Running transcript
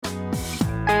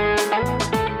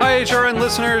HRN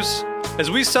listeners.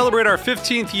 As we celebrate our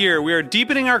 15th year, we are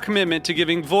deepening our commitment to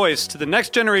giving voice to the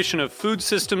next generation of food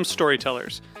systems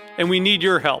storytellers, and we need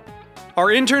your help. Our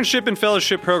internship and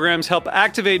fellowship programs help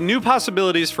activate new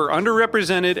possibilities for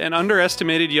underrepresented and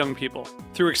underestimated young people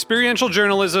through experiential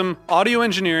journalism, audio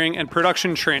engineering, and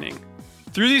production training.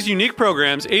 Through these unique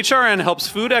programs, HRN helps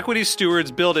food equity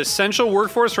stewards build essential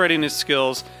workforce readiness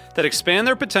skills that expand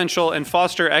their potential and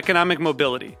foster economic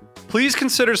mobility. Please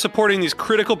consider supporting these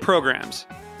critical programs.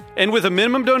 And with a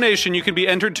minimum donation, you can be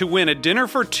entered to win a dinner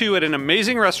for two at an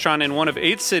amazing restaurant in one of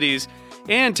 8 cities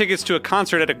and tickets to a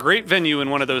concert at a great venue in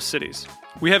one of those cities.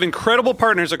 We have incredible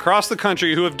partners across the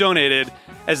country who have donated,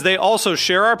 as they also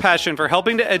share our passion for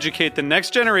helping to educate the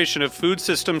next generation of food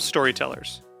systems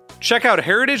storytellers. Check out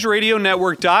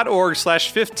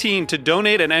heritageradionetwork.org/15 to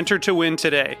donate and enter to win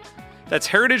today. That's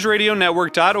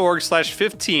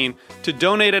heritageradionetwork.org/15 to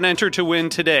donate and enter to win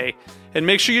today. And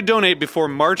make sure you donate before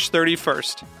March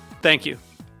 31st. Thank you.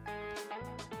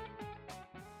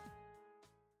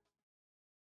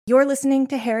 You're listening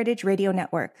to Heritage Radio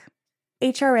Network.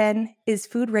 HRN is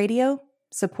food radio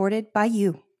supported by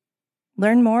you.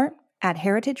 Learn more at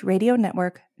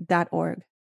heritageradionetwork.org.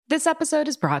 This episode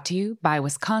is brought to you by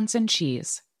Wisconsin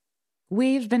Cheese.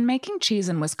 We've been making cheese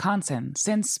in Wisconsin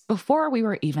since before we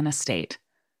were even a state,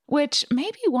 which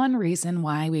may be one reason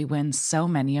why we win so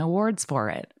many awards for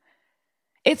it.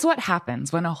 It's what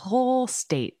happens when a whole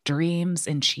state dreams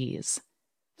in cheese.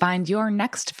 Find your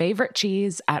next favorite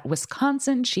cheese at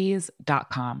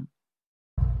wisconsincheese.com.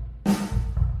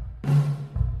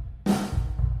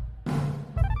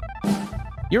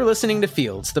 You're listening to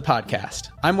Fields, the podcast.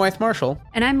 I'm Wythe Marshall.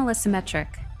 And I'm Melissa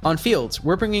Metrick. On Fields,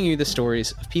 we're bringing you the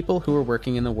stories of people who are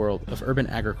working in the world of urban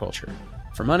agriculture.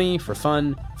 For money, for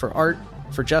fun, for art,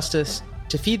 for justice,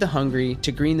 to feed the hungry,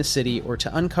 to green the city, or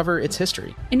to uncover its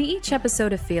history. In each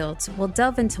episode of Fields, we'll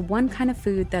delve into one kind of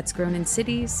food that's grown in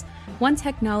cities, one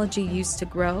technology used to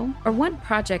grow, or one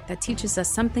project that teaches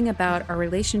us something about our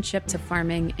relationship to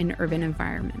farming in urban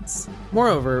environments.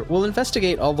 Moreover, we'll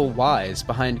investigate all the whys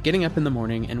behind getting up in the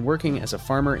morning and working as a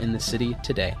farmer in the city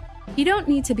today. You don't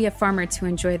need to be a farmer to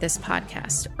enjoy this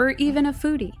podcast, or even a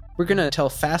foodie. We're going to tell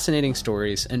fascinating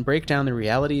stories and break down the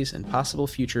realities and possible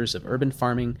futures of urban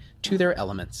farming to their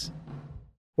elements.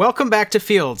 Welcome back to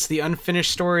Fields, the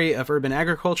unfinished story of urban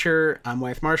agriculture. I'm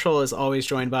Wythe Marshall, as always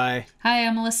joined by... Hi,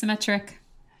 I'm Melissa Metrick.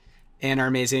 And our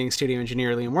amazing studio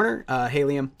engineer, Liam Warner. Hey,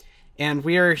 Liam. And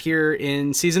we are here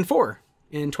in Season 4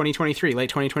 in 2023, late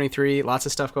 2023. Lots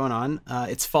of stuff going on.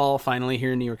 It's fall, finally,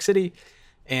 here in New York City.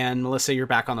 And Melissa, you're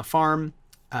back on the farm.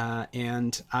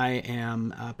 And I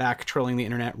am back trolling the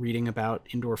internet reading about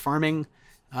indoor farming,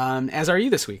 as are you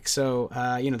this week. So,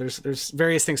 there's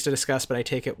various things to discuss, but I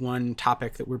take it one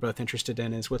topic that we're both interested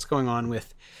in is what's going on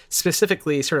with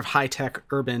specifically sort of high-tech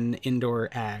urban indoor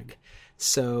ag.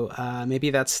 So maybe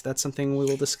that's something we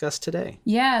will discuss today.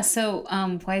 Yeah. So,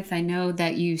 Wythe, I know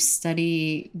that you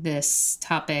study this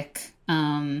topic.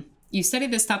 You study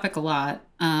this topic a lot,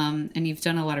 and you've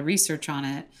done a lot of research on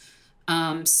it.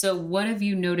 So what have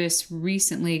you noticed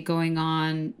recently going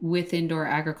on with indoor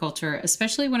agriculture,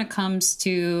 especially when it comes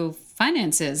to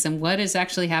finances and what is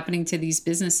actually happening to these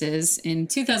businesses in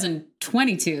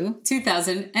 2022,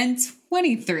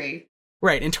 2023?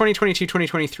 Right. In 2022,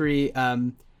 2023,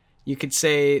 you could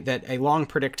say that a long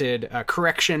predicted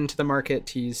correction to the market,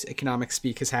 to use economic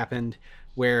speak, has happened,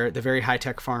 where the very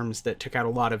high-tech farms that took out a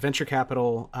lot of venture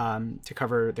capital to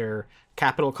cover their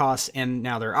capital costs and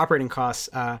now their operating costs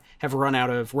have run out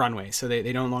of runway. So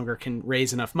they no longer can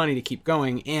raise enough money to keep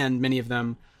going. And many of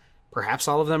them, perhaps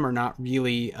all of them, are not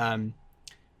really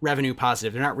revenue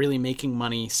positive. They're not really making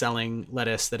money selling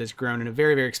lettuce that is grown in a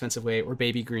very, very expensive way, or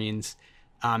baby greens.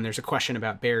 There's a question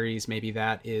about berries. Maybe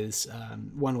that is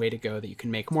one way to go, that you can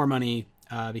make more money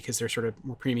because they're sort of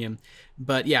more premium.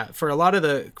 But yeah, for a lot of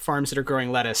the farms that are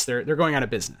growing lettuce, they're going out of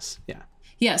business. Yeah.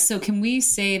 Yeah. So can we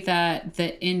say that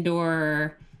the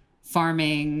indoor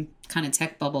farming kind of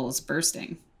tech bubble is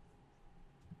bursting?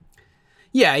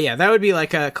 Yeah. That would be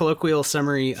like a colloquial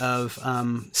summary of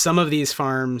some of these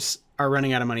farms are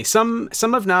running out of money. Some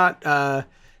have not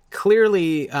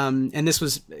clearly. And this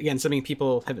was, again, something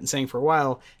people have been saying for a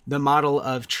while, the model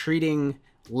of treating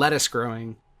lettuce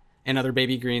growing and other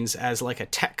baby greens as like a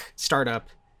tech startup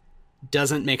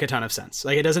doesn't make a ton of sense.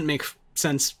 Like, it doesn't make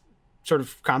sense sort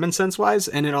of common sense wise.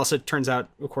 And it also turns out,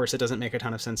 of course, it doesn't make a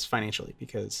ton of sense financially,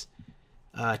 because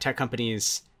tech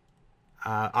companies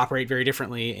operate very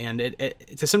differently. And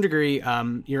it to some degree,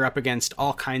 you're up against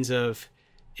all kinds of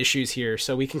issues here.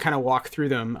 So we can kind of walk through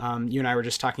them. You and I were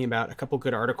just talking about a couple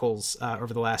good articles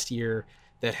over the last year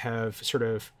that have sort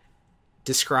of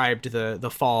described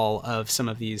the fall of some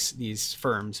of these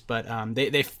firms, but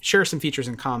they share some features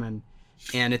in common.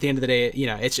 And at the end of the day,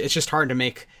 it's just hard to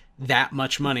make that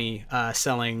much money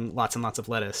selling lots and lots of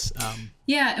lettuce.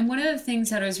 Yeah, and one of the things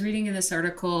that I was reading in this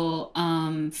article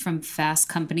from Fast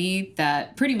Company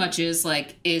that pretty much is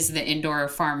the indoor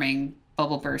farming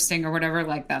bubble bursting or whatever?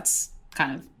 Like, that's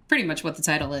kind of pretty much what the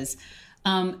title is.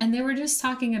 And they were just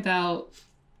talking about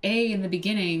in the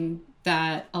beginning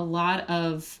that a lot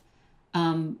of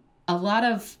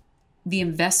the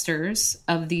investors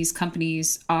of these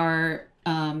companies are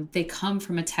they come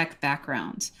from a tech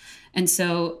background. And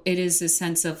so it is a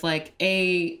sense of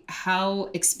how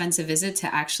expensive is it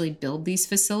to actually build these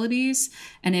facilities?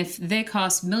 And if they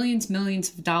cost millions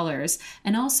of dollars,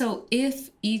 and also if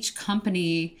each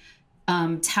company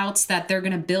touts that they're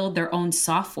going to build their own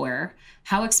software,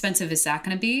 how expensive is that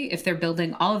going to be if they're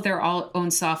building all of their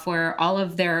own software, all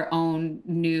of their own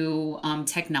new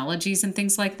technologies and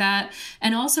things like that?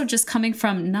 And also just coming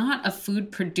from not a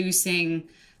food producing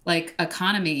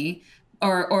economy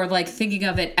or thinking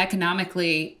of it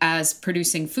economically as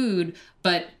producing food,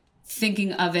 but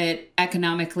thinking of it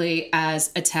economically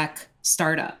as a tech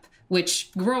startup,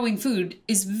 which growing food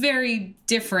is very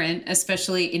different,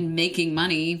 especially in making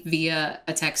money via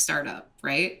a tech startup,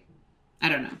 right? I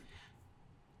don't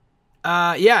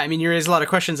know. Yeah, I mean, you raise a lot of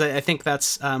questions. I think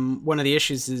that's one of the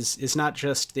issues is not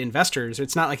just the investors.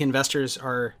 It's not like investors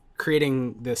are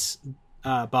creating this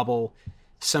bubble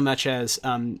so much as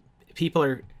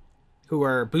people who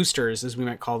are boosters, as we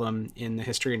might call them in the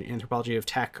history and anthropology of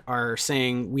tech, are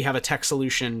saying we have a tech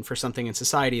solution for something in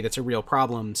society that's a real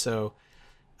problem. So,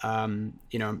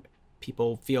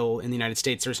 people feel in the United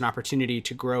States there's an opportunity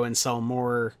to grow and sell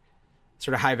more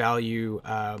sort of high value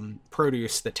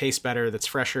produce that tastes better, that's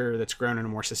fresher, that's grown in a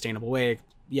more sustainable way,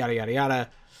 yada, yada, yada.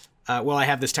 Well, I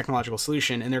have this technological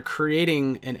solution, and they're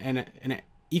creating an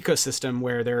ecosystem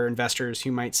where there are investors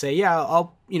who might say, yeah,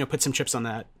 I'll, put some chips on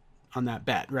that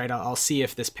bet, right? I'll see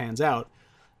if this pans out.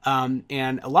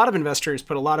 And a lot of investors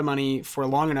put a lot of money for a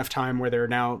long enough time where there are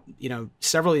now,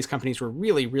 several of these companies were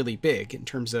really, really big in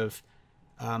terms of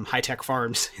high-tech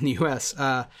farms in the U.S.,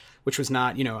 which was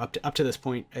not, up to this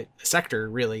point, a sector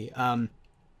really.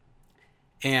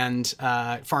 And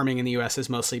farming in the U.S. has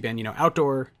mostly been,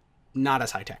 outdoor, not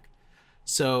as high-tech.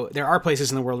 So there are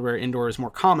places in the world where indoor is more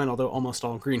common, although almost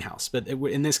all greenhouse. But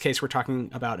in this case, we're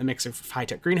talking about a mix of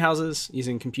high-tech greenhouses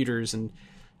using computers and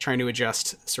trying to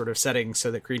adjust sort of settings so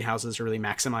that greenhouses are really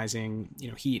maximizing,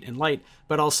 heat and light,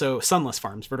 but also sunless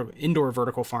farms, indoor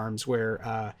vertical farms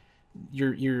where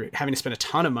you're having to spend a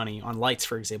ton of money on lights,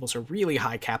 for example. So really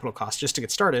high capital costs just to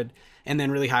get started, and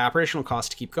then really high operational costs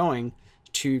to keep going,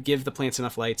 to give the plants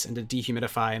enough lights and to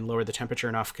dehumidify and lower the temperature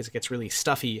enough because it gets really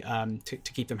stuffy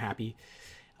to keep them happy.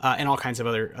 And all kinds of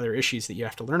other issues that you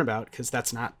have to learn about because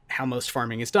that's not how most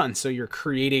farming is done. So you're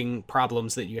creating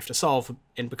problems that you have to solve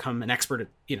and become an expert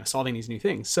at, solving these new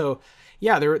things. So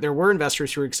yeah, there were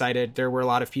investors who were excited. There were a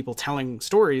lot of people telling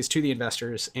stories to the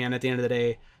investors. And at the end of the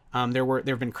day, there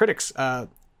have been critics all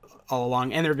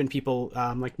along. And there have been people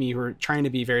like me who are trying to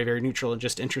be very, very neutral and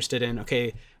just interested in,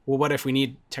 okay, well, what if we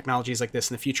need technologies like this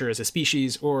in the future as a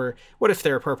species? Or what if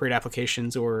there are appropriate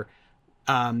applications or,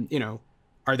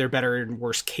 are there better and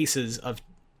worse cases of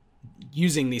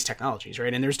using these technologies,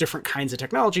 right? And there's different kinds of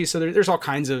technology, so there's all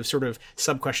kinds of sort of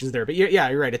sub-questions there. But yeah,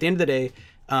 you're right. At the end of the day,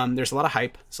 there's a lot of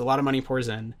hype, so a lot of money pours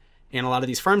in, and a lot of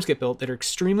these farms get built that are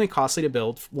extremely costly to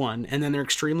build, one, and then they're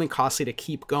extremely costly to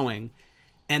keep going.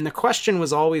 And the question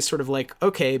was always sort of like,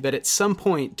 okay, but at some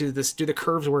point, do the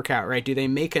curves work out, right? Do they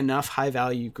make enough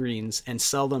high-value greens and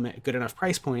sell them at a good enough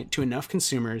price point to enough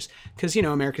consumers? Because,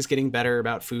 America's getting better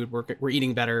about food. We're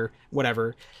eating better,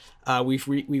 whatever.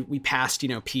 We passed,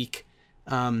 peak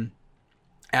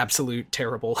absolute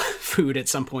terrible food at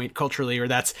some point culturally, or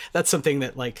that's something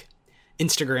that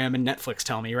Instagram and Netflix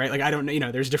tell me, right? I don't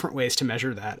know, there's different ways to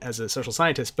measure that as a social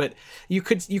scientist, but you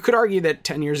could argue that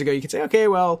 10 years ago, you could say, okay,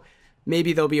 well,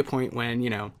 maybe there'll be a point when,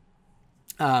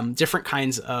 different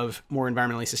kinds of more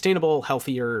environmentally sustainable,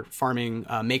 healthier farming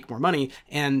make more money.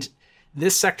 And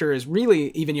this sector is really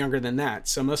even younger than that.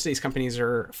 So most of these companies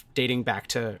are dating back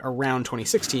to around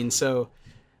 2016. So,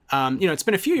 it's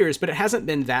been a few years, but it hasn't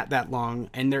been that long.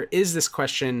 And there is this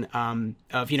question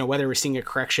of, whether we're seeing a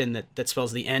correction that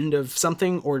spells the end of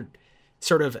something or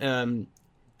sort of a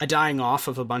dying off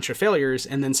of a bunch of failures,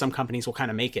 and then some companies will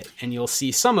kind of make it, and you'll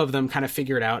see some of them kind of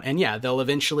figure it out, and yeah, they'll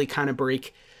eventually kind of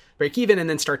break even and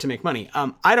then start to make money.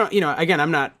 I don't, again, I'm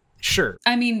not sure.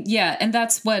 I mean, yeah, and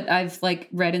that's what I've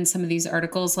read in some of these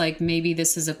articles, maybe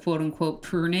this is a quote unquote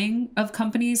pruning of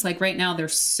companies. Right now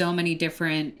there's so many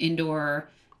different indoor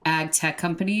ag tech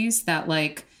companies that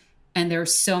And there are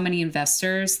so many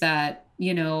investors that,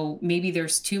 you know, maybe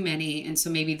there's too many. And so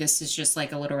maybe this is just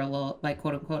like a literal, like,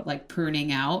 quote unquote, like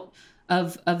pruning out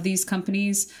of these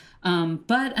companies.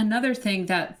 But another thing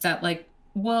that like,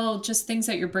 well, just things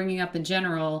that you're bringing up in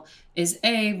general is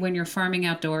when you're farming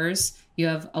outdoors, you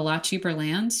have a lot cheaper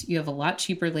land, you have a lot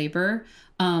cheaper labor,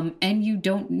 and you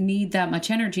don't need that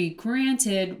much energy.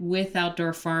 Granted, with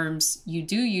outdoor farms, you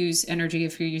do use energy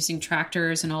if you're using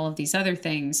tractors and all of these other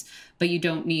things, but you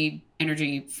don't need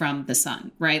energy from the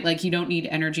sun, right? Like you don't need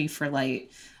energy for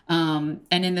light. And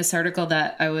in this article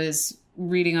that I was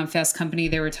reading on Fast Company,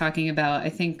 they were talking about, I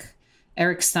think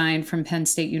Eric Stein from Penn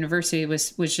State University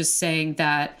was just saying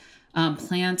that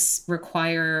plants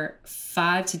require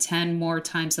 5 to 10 more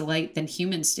times the light than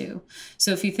humans do.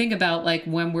 So if you think about like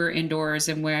when we're indoors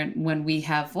and when we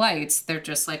have lights, they're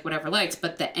just like whatever lights,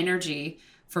 but the energy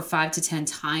for 5 to 10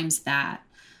 times that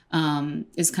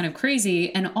is kind of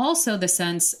crazy. And also the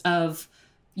sense of,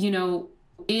 you know,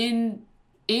 in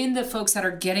the folks that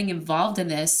are getting involved in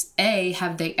this,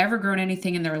 have they ever grown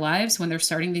anything in their lives when they're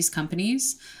starting these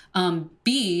companies?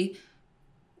 B,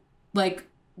 like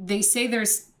they say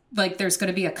there's going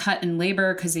to be a cut in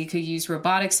labor because they could use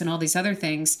robotics and all these other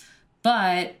things,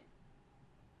 but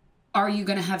are you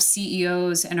going to have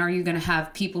CEOs and are you going to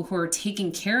have people who are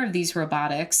taking care of these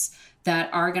robotics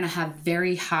that are going to have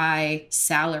very high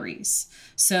salaries?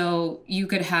 So you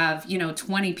could have, you know,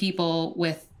 20 people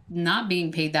with not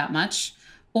being paid that much,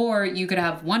 or you could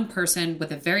have one person with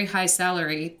a very high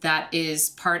salary that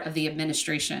is part of the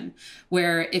administration,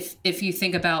 where if you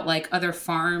think about like other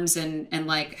farms and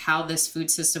like how this food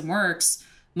system works,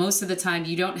 most of the time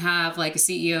you don't have like a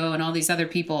CEO and all these other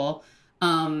people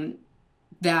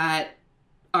that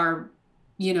are,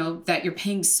 you know, that you're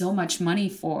paying so much money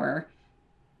for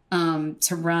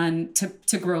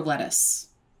to grow lettuce.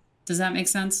 Does that make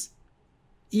sense?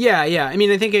 Yeah. I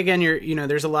mean, I think again,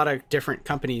 there's a lot of different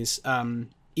companies.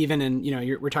 Even in, you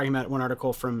know, we're talking about one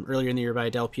article from earlier in the year by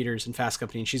Adele Peters in Fast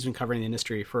Company, and she's been covering the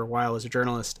industry for a while as a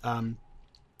journalist, and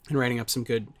writing up some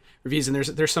good reviews. And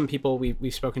there's some people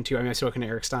we've spoken to. I mean, I've spoken to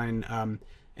Eric Stein, and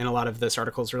a lot of this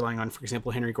article is relying on, for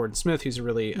example, Henry Gordon Smith, who's a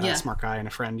really smart guy and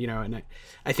a friend, you know. And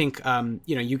I think,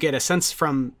 you know, you get a sense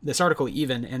from this article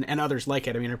even, and others like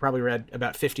it. I mean, I probably read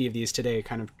about 50 of these today,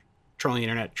 kind of trolling the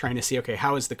internet, trying to see, okay,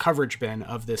 how has the coverage been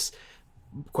of this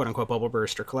quote unquote bubble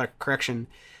burst or correction?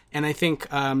 And I think,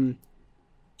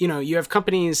 you know, you have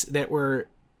companies that were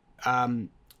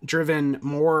driven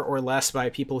more or less by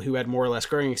people who had more or less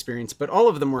growing experience, but all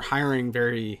of them were hiring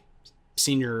very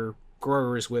senior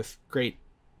growers with great,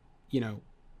 you know,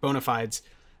 bona fides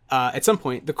at some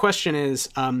point. The question is,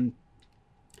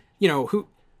 you know,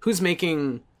 who's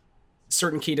making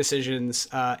certain key decisions,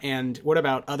 and what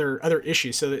about other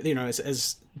issues? So that, you know,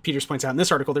 as Peters points out in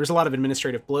this article, there's a lot of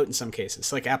administrative bloat in some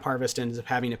cases. Like AppHarvest ends up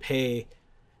having to pay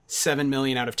 $7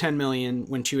 million out of $10 million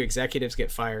when 2 executives get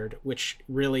fired, which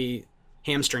really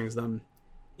hamstrings them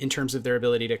in terms of their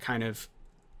ability to kind of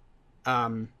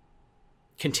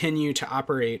continue to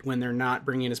operate when they're not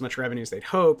bringing in as much revenue as they'd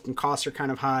hoped, and costs are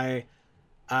kind of high.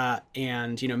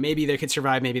 And, you know, maybe they could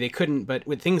survive, maybe they couldn't, but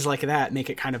with things like that make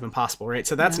it kind of impossible, right?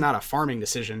 So that's not a farming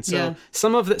decision. So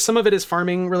some of it is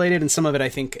farming related, and some of it, I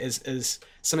think, as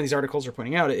some of these articles are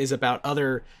pointing out, is about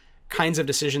other kinds of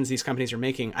decisions these companies are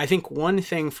making. I think one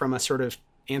thing from a sort of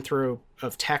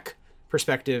of tech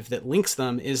perspective that links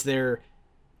them is they're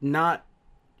not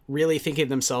really thinking of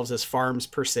themselves as farms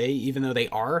per se, even though they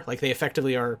are. Like, they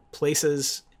effectively are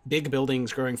places, big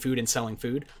buildings growing food and selling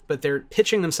food, but they're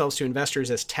pitching themselves to investors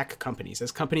as tech companies,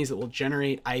 as companies that will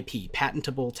generate IP,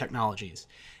 patentable technologies.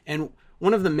 And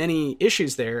one of the many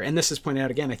issues there, and this is pointed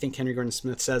out again, I think Henry Gordon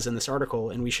Smith says in this article,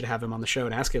 and we should have him on the show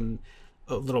and ask him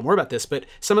a little more about this, but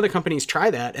some of the companies try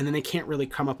that and then they can't really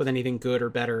come up with anything good or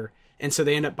better. And so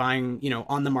they end up buying, you know,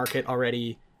 on the market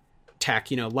already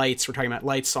tech, you know, lights, we're talking about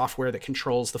lights, software that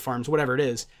controls the farms, whatever it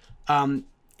is.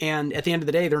 And at the end of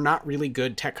the day, they're not really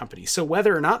good tech companies. So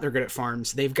whether or not they're good at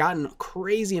farms, they've gotten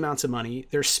crazy amounts of money.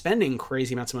 They're spending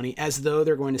crazy amounts of money as though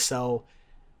they're going to sell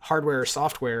hardware or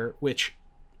software, which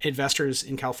investors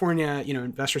in California, you know,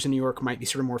 investors in New York might be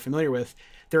sort of more familiar with.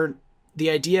 The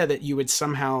idea that you would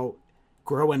somehow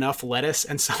grow enough lettuce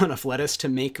and sell enough lettuce to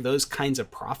make those kinds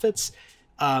of profits,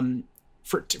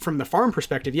 from the farm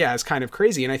perspective, is kind of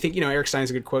crazy. And I think, you know, Eric Stein's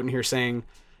a good quote in here saying,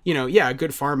 you know, a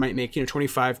good farm might make, you know,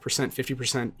 25%,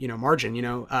 50%, you know, margin, you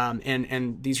know,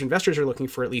 and these investors are looking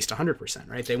for at least 100%,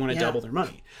 right? They want to double their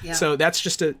money. Yeah. So that's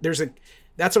just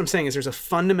that's what I'm saying is there's a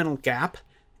fundamental gap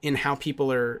in how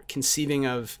people are conceiving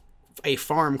of a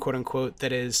farm, quote unquote,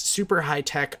 that is super high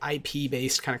tech IP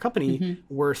based kind of company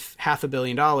worth $500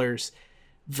 million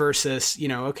versus, you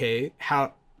know, okay,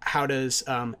 how how does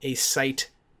a site,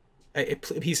 a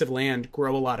piece of land,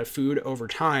 grow a lot of food over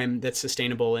time that's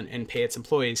sustainable and pay its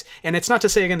employees. And it's not to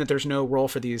say, again, that there's no role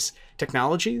for these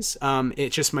technologies. It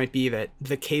just might be that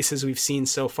the cases we've seen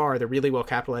so far, the really well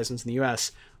capitalized ones in the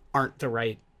US, aren't the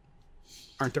right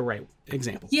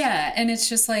examples. Yeah, and it's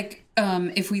just like,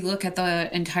 if we look at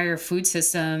the entire food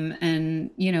system,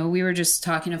 and we were just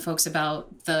talking to folks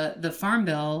about the Farm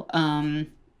Bill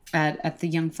at the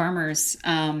Young Farmers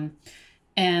and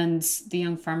the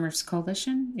Young Farmers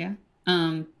Coalition, yeah.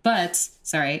 But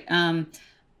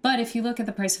if you look at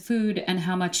the price of food and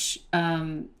how much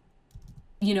the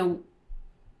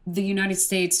United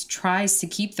States tries to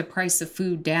keep the price of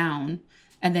food down,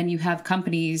 and then you have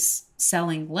companies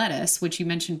selling lettuce, which you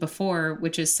mentioned before,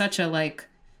 which is such a like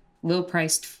low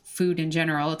priced food in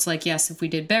general. It's like, yes, if we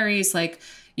did berries, like,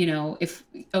 if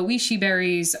Oishi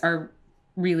berries are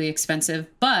really expensive,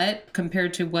 but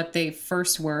compared to what they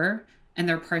first were and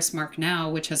their price mark now,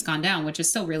 which has gone down, which is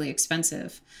still really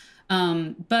expensive.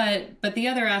 But the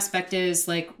other aspect is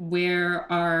like,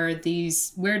 where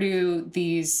do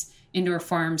these indoor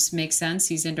farms make sense?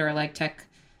 These indoor like tech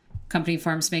company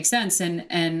farms make sense.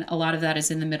 And a lot of that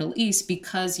is in the Middle East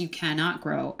because you cannot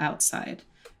grow outside,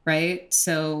 right?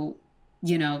 So,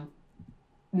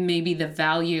 maybe the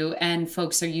value, and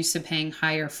folks are used to paying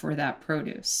higher for that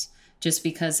produce just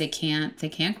because they can't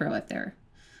grow it there.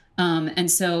 And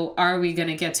so are we going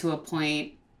to get to a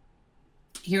point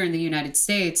here in the United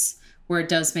States where it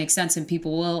does make sense and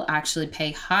people will actually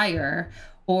pay higher,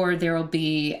 or there will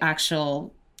be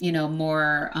actual,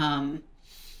 more,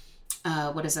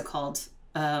 what is it called?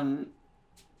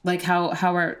 Like how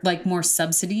are like more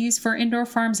subsidies for indoor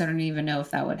farms? I don't even know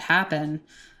if that would happen.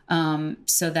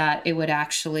 So that it would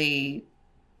actually,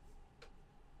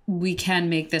 we can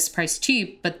make this price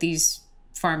cheap, but these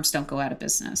farms don't go out of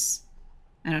business.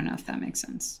 I don't know if that makes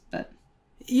sense, but.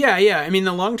 Yeah. I mean,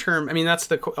 the long term, that's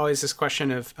always this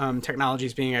question of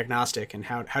technologies being agnostic, and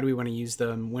how do we want to use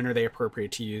them? When are they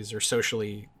appropriate to use or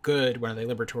socially good? When are they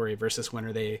liberatory versus when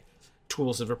are they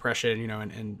tools of oppression,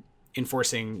 and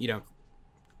enforcing,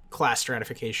 class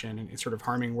stratification and sort of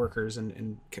harming workers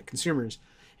and consumers.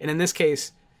 And in this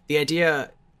case, the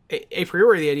idea, a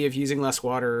priori, the idea of using less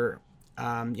water,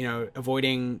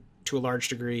 avoiding to a large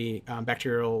degree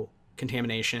bacterial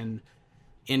contamination,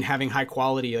 and having high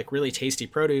quality, like really tasty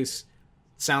produce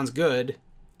sounds good.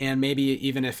 And maybe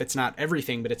even if it's not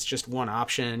everything, but it's just one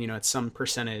option, it's some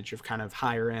percentage of kind of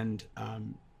higher end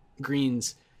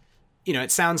greens,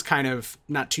 it sounds kind of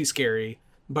not too scary.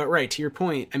 But right, to your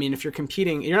point, if you're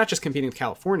competing, you're not just competing with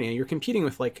California, you're competing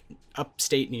with like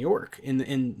upstate New York in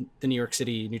the New York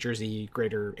City, New Jersey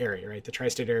greater area, right? The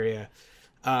tri-state area.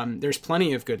 There's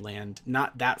plenty of good land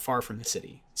not that far from the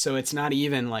city. So it's not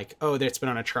even like, oh, that's been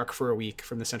on a truck for a week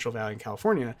from the Central Valley in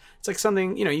California. It's like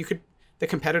something, the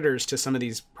competitors to some of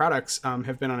these products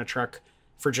have been on a truck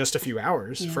for just a few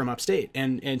hours from upstate.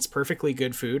 And it's perfectly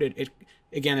good food.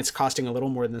 Again, it's costing a little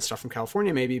more than the stuff from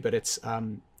California, maybe, but it's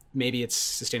maybe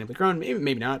it's sustainably grown,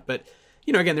 maybe not. But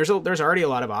again, there's already a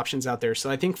lot of options out there. So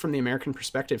I think from the American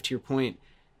perspective, to your point,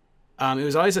 it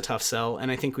was always a tough sell. And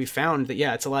I think we found that,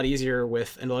 it's a lot easier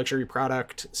with a luxury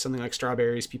product, something like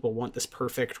strawberries. People want this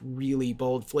perfect, really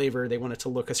bold flavor. They want it to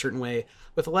look a certain way.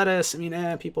 With lettuce,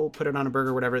 people put it on a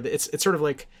burger, whatever. It's sort of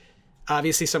like,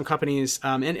 obviously some companies,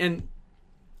 and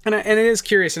it is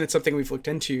curious, and it's something we've looked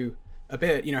into a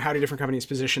bit, how do different companies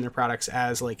position their products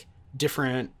as like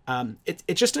different,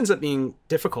 it just ends up being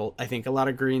difficult. I think a lot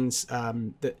of greens,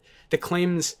 the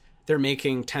claims they're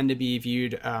making tend to be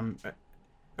viewed,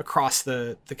 across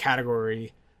the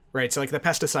category, right? So like the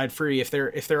pesticide free, if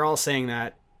they're all saying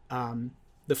that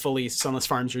the fully sunless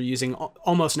farms are using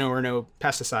almost no or no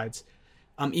pesticides,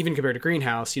 even compared to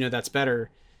greenhouse, that's better.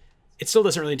 It still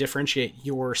doesn't really differentiate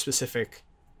your specific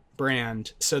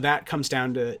brand. So that comes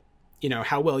down to,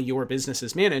 how well your business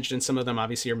is managed. And some of them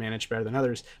obviously are managed better than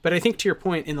others. But I think to your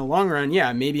point, in the long run,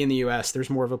 maybe in the US, there's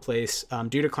more of a place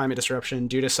due to climate disruption,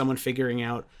 due to someone figuring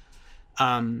out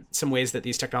some ways that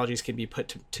these technologies can be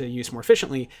put to use more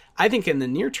efficiently. I think in the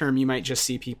near term, you might just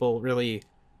see people really,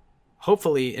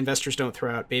 hopefully investors don't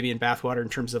throw out baby and bathwater in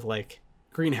terms of like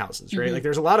greenhouses, right? Mm-hmm. Like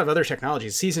there's a lot of other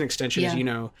technologies. Season extension, as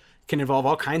can involve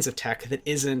all kinds of tech that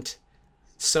isn't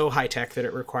so high tech that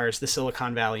it requires the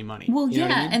Silicon Valley money. Well,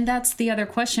 and that's the other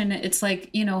question. It's like,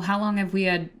 how long have we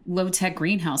had low tech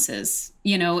greenhouses?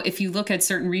 If you look at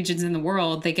certain regions in the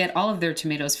world, they get all of their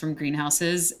tomatoes from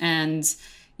greenhouses, and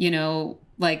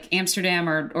like Amsterdam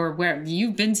or where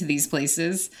you've been to these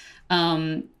places,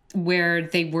 where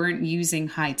they weren't using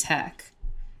high tech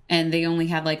and they only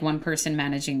had like one person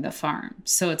managing the farm.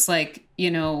 So it's like,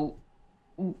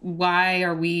 why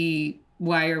are we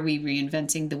why are we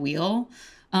reinventing the wheel?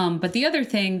 But the other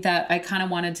thing that I kind of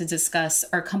wanted to discuss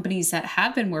are companies that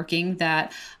have been working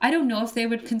that I don't know if they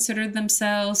would consider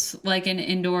themselves like an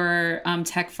indoor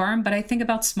tech farm, but I think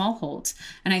about Smallholds.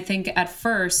 And I think at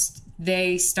first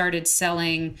they started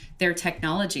selling their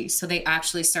technology. So they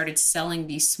actually started selling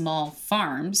these small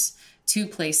farms to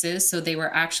places. So they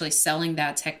were actually selling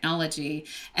that technology.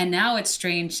 And now it's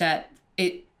strange that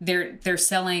they're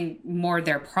selling more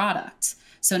their product.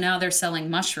 So now they're selling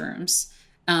mushrooms.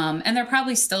 And they're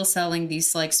probably still selling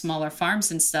these like smaller farms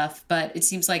and stuff, but it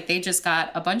seems like they just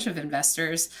got a bunch of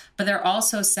investors, but they're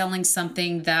also selling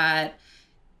something that,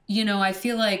 I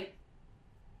feel like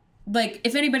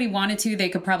if anybody wanted to, they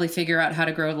could probably figure out how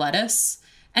to grow lettuce.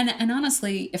 And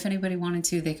honestly, if anybody wanted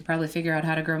to, they could probably figure out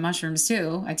how to grow mushrooms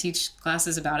too. I teach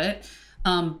classes about it.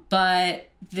 But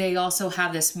they also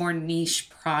have this more niche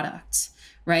product,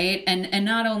 right? And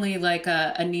not only like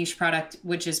a niche product,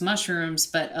 which is mushrooms,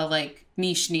 but a like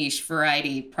niche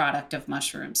variety product of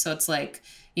mushrooms. So it's like,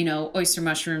 oyster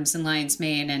mushrooms and lion's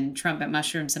mane and trumpet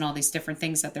mushrooms and all these different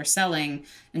things that they're selling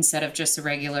instead of just a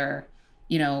regular,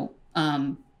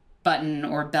 button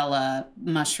or bella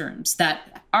mushrooms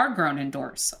that are grown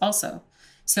indoors also.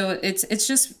 So it's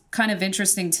just kind of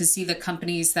interesting to see the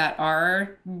companies that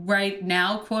are right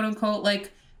now, quote unquote,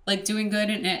 like doing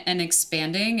good and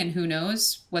expanding, and who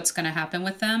knows what's going to happen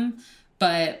with them.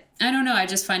 But I don't know. I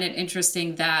just find it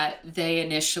interesting that they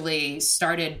initially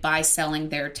started by selling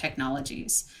their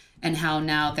technologies and how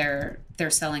now they're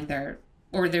selling they're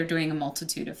doing a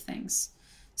multitude of things.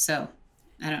 So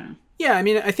I don't know. Yeah, I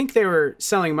mean, I think they were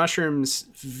selling mushrooms,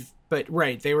 but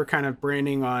right, they were kind of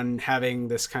branding on having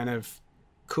this kind of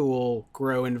cool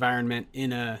grow environment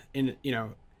in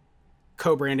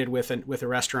co-branded with a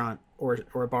restaurant or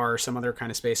a bar or some other kind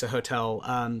of space, a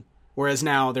hotel. Whereas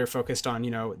now they're focused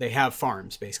on, they have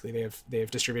farms, basically. They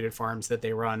have distributed farms that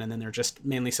they run, and then they're just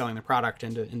mainly selling the product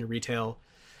into retail.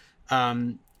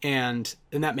 And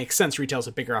that makes sense. Retail is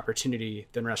a bigger opportunity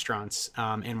than restaurants,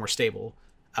 and more stable.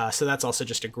 So that's also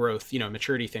just a growth,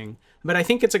 maturity thing. But I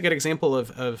think it's a good example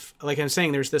of, like I'm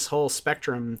saying, there's this whole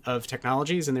spectrum of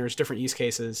technologies and there's different use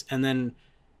cases. And then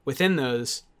within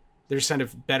those, there's kind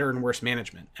of better and worse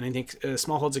management. And I think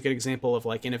Smallhold's a good example of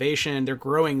like innovation. They're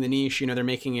growing the niche, they're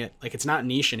making it like, it's not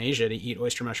niche in Asia to eat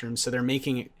oyster mushrooms. So they're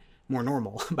making it more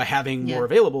normal by having more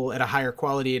available at a higher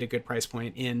quality at a good price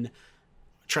point in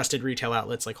trusted retail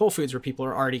outlets like Whole Foods, where people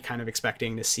are already kind of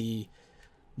expecting to see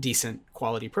decent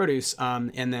quality produce.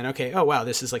 And then, okay, oh wow,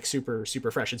 this is like super,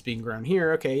 super fresh. It's being grown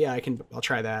here. Okay. Yeah, I'll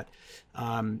try that.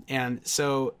 And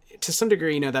so to some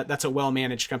degree, that's a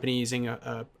well-managed company using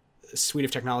a suite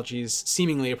of technologies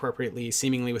seemingly appropriately,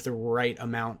 seemingly with the right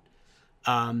amount.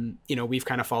 We've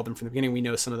kind of followed them from the beginning. We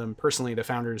know some of them personally, the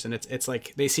founders, and it's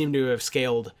like, they seem to have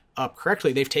scaled up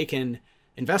correctly. They've taken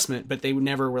investment, but they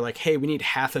never were like, hey, we need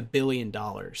 $500 million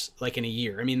like in a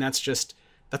year. I mean, that's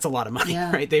a lot of money,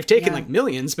 right? They've taken like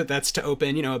millions, but that's to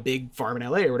open, a big farm in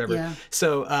LA or whatever. Yeah.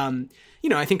 So,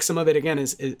 I think some of it again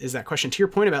is that question. To your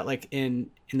point about like in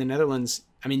the Netherlands,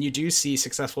 I mean, you do see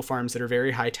successful farms that are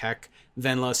very high tech,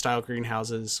 Venlo style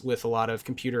greenhouses with a lot of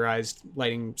computerized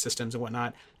lighting systems and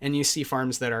whatnot. And you see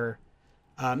farms that are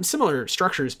similar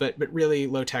structures, but really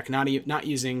low tech, not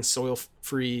using soil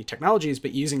free technologies,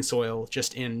 but using soil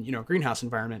just in, a greenhouse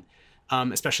environment.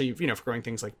 Especially, for growing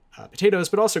things like potatoes,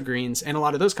 but also greens. And a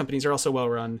lot of those companies are also well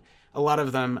run. A lot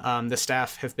of them, the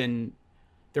staff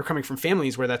they're coming from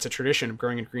families where that's a tradition of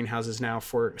growing in greenhouses now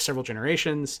for several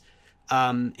generations.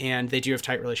 And they do have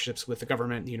tight relationships with the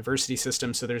government and the university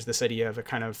system. So there's this idea of a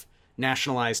kind of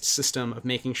nationalized system of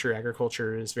making sure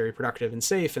agriculture is very productive and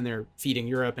safe. And they're feeding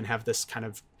Europe and have this kind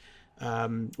of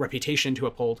reputation to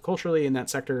uphold culturally in that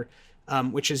sector,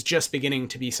 which is just beginning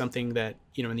to be something that,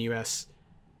 in the U.S.,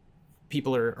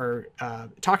 people are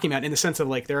talking about, in the sense of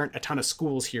like, there aren't a ton of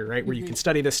schools here, right, where you can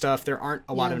study this stuff. There aren't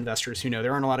a lot of investors who know.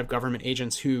 There aren't a lot of government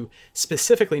agents who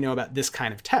specifically know about this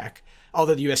kind of tech,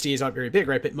 although the USDA is not very big,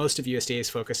 right? But most of USDA is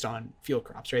focused on field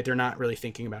crops, right? They're not really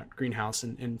thinking about greenhouse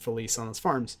and fully selling those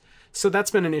farms. So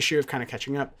that's been an issue of kind of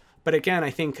catching up. But again, I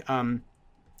think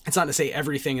it's not to say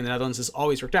everything in the Netherlands has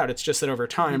always worked out. It's just that over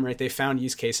time, right, they've found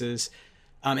use cases,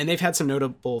 and they've had some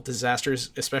notable disasters,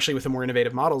 especially with the more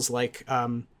innovative models like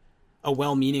a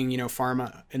well-meaning,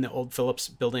 farm in the old Philips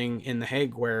building in The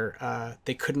Hague, where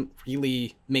they couldn't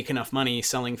really make enough money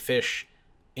selling fish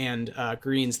and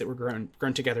greens that were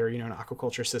grown together, in an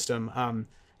aquaculture system.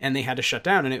 and they had to shut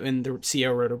down. And the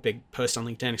CEO wrote a big post on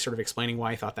LinkedIn sort of explaining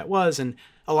why he thought that was. And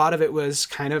a lot of it was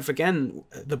kind of, again,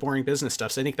 the boring business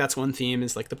stuff. So I think that's one theme,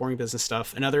 is like the boring business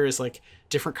stuff. Another is like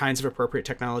different kinds of appropriate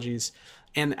technologies.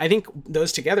 And I think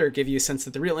those together give you a sense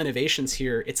that the real innovations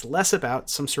here, it's less about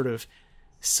some sort of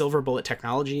silver bullet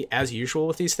technology as usual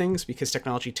with these things, because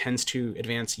technology tends to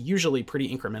advance usually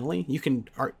pretty incrementally. You can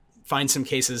find some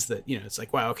cases that, it's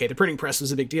like, wow, okay, the printing press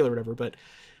was a big deal or whatever. But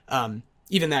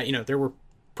even that, there were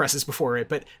presses before it.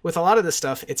 But with a lot of this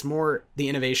stuff, it's more the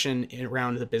innovation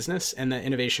around the business and the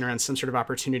innovation around some sort of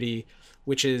opportunity,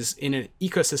 which is in an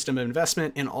ecosystem of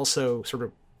investment and also sort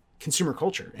of consumer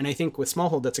culture. And I think with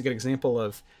Smallhold, that's a good example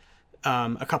of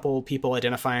a couple people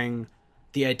identifying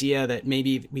the idea that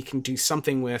maybe we can do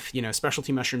something with,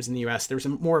 specialty mushrooms in the US. There's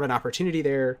more of an opportunity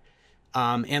there,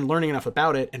 and learning enough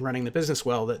about it and running the business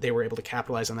well that they were able to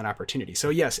capitalize on that opportunity. So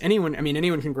yes, anyone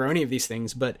can grow any of these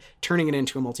things, but turning it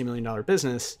into a multi-million-dollar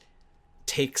business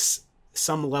takes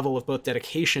some level of both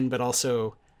dedication, but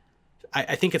also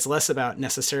I think it's less about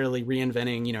necessarily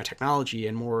reinventing, technology,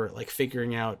 and more like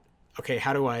figuring out, okay,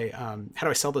 how do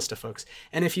I sell this to folks?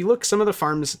 And if you look, some of the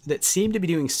farms that seem to be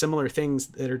doing similar things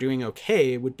that are doing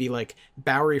okay would be like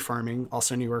Bowery Farming,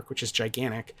 also New York, which is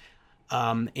gigantic,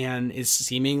 and is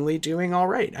seemingly doing all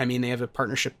right. I mean, they have a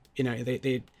partnership,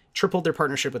 they tripled their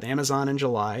partnership with Amazon in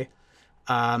July,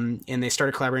 and they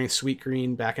started collaborating with Sweet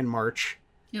Green back in March.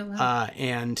 Oh, wow.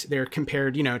 And they're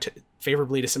compared,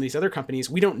 favorably to some of these other companies.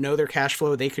 We don't know their cash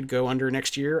flow. They could go under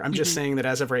next year. I'm just saying that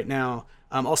as of right now,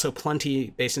 also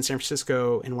Plenty, based in San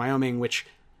Francisco and Wyoming, which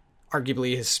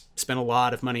arguably has spent a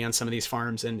lot of money on some of these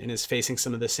farms and is facing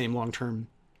some of the same long-term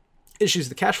issues with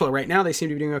the cash flow. Right now, they seem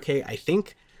to be doing okay, I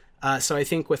think. So I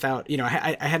think without,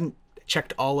 I hadn't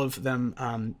checked all of them.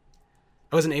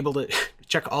 I wasn't able to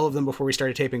check all of them before we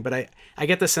started taping, but I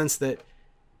get the sense that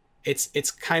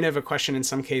it's kind of a question in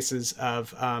some cases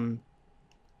of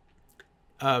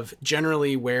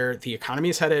generally where the economy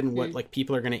is headed and what like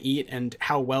people are going to eat and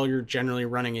how well you're generally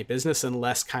running a business, and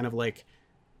less kind of like,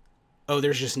 oh,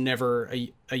 there's just never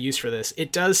a use for this.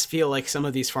 It does feel like some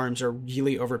of these farms are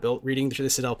really overbuilt. Reading through the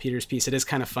Sidell Peters piece, it is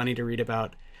kind of funny to read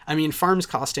about. I mean, farms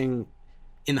costing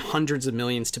in the hundreds of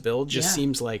millions to build just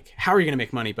seems like, how are you going to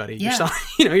make money, buddy? You're selling,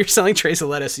 you're selling trays of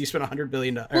lettuce. You spent $100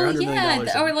 million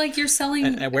or like you're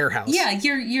selling a warehouse. Yeah,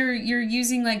 you're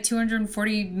using like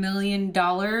 $240 million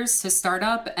to start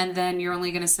up, and then you're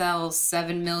only going to sell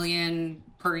 $7 million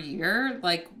per year.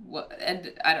 Like, what?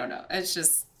 And I don't know. It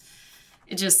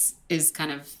just is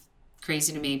kind of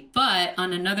crazy to me. But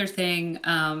on another thing,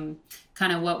 kind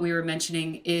of what we were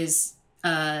mentioning is,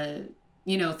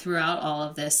 throughout all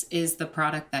of this is the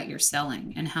product that you're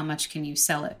selling and how much can you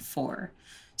sell it for.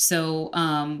 So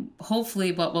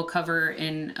hopefully what we'll cover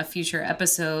in a future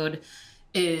episode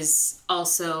is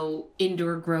also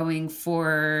indoor growing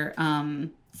for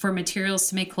materials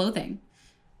to make clothing.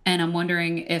 And I'm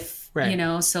wondering if,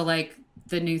 so like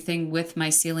the new thing with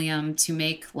mycelium to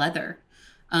make leather,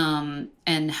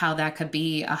 and how that could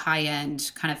be a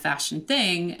high-end kind of fashion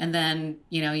thing. And then,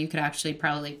 you could actually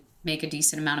probably make a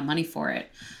decent amount of money for it.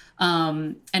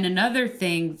 And another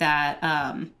thing that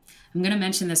I'm going to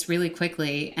mention this really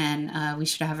quickly, and we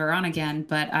should have her on again,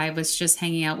 but I was just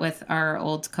hanging out with our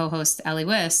old co-host, Allie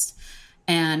Wist,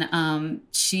 and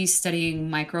she's studying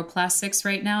microplastics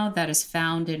right now that is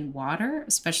found in water,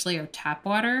 especially our tap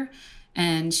water.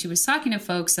 And she was talking to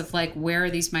folks of like, where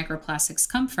these microplastics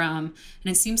come from.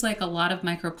 And it seems like a lot of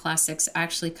microplastics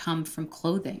actually come from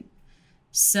clothing.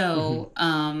 So,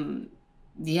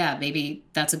 yeah, maybe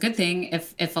that's a good thing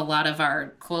if a lot of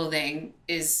our clothing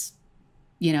is,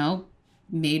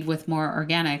 made with more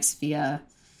organics via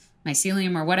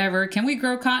mycelium or whatever. Can we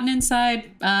grow cotton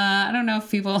inside? I don't know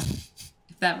if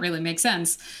that really makes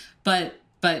sense, but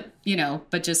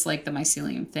just like the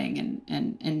mycelium thing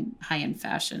and high-end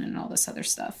fashion and all this other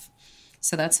stuff.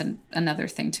 So that's another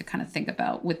thing to kind of think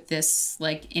about with this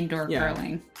like indoor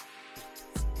growing.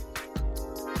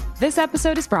 This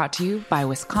episode is brought to you by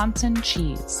Wisconsin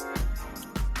Cheese.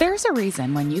 There's a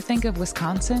reason when you think of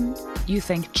Wisconsin, you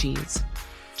think cheese.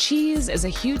 Cheese is a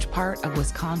huge part of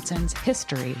Wisconsin's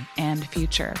history and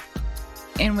future.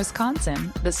 In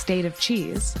Wisconsin, the state of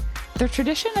cheese, the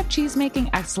tradition of cheese-making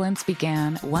excellence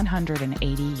began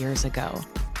 180 years ago,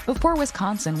 before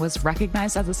Wisconsin was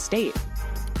recognized as a state.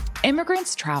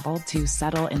 Immigrants traveled to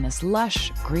settle in this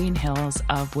lush green hills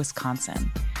of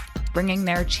Wisconsin, bringing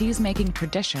their cheese-making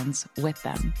traditions with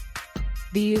them.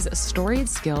 These storied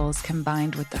skills,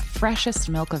 combined with the freshest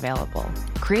milk available,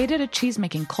 created a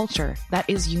cheese-making culture that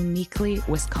is uniquely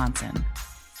Wisconsin.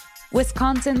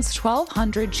 Wisconsin's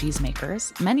 1,200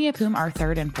 cheesemakers, many of whom are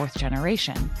third and fourth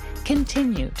generation,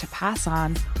 continue to pass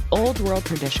on old world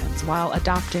traditions while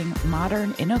adopting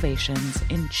modern innovations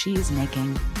in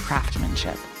cheese-making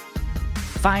craftsmanship.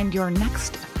 Find your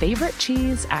next favorite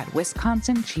cheese at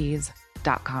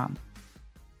wisconsincheese.com.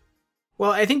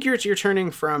 Well, I think you're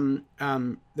turning from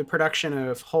the production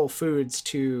of whole foods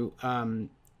to,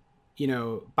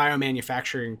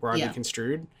 biomanufacturing broadly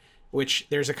construed, which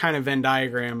there's a kind of Venn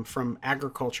diagram from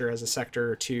agriculture as a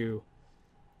sector to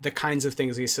the kinds of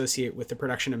things we associate with the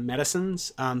production of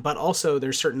medicines. But also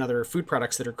there's certain other food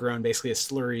products that are grown basically as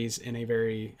slurries in a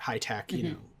very high-tech,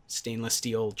 stainless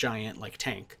steel giant like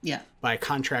tank by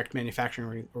contract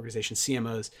manufacturing organizations,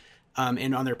 CMOs.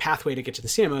 And on their pathway to get to the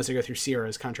CMOs, they go through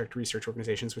CROs, contract research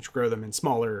organizations, which grow them in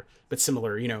smaller but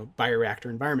similar, bioreactor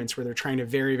environments where they're trying to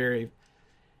very, very,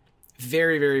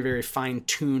 very, very, very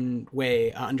fine-tuned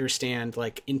way understand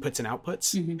like inputs and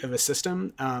outputs of a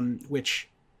system, which,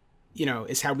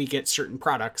 is how we get certain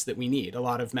products that we need. A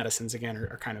lot of medicines, again,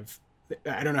 are kind of,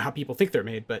 I don't know how people think they're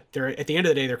made, but they're at the end of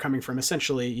the day, they're coming from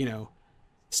essentially,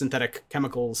 synthetic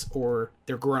chemicals, or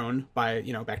they're grown by,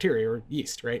 bacteria or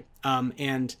yeast, right?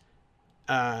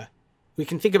 We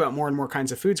can think about more and more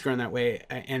kinds of foods grown that way,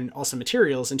 and also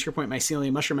materials. And to your point,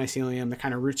 mycelium, mushroom mycelium, the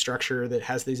kind of root structure that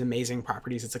has these amazing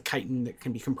properties. It's a chitin that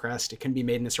can be compressed. It can be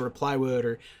made in a sort of plywood,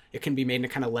 or it can be made in a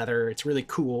kind of leather. It's really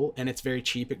cool, and it's very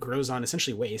cheap. It grows on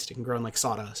essentially waste. It can grow on like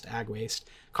sawdust, ag waste,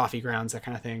 coffee grounds, that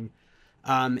kind of thing.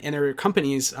 And there are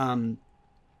companies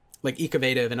like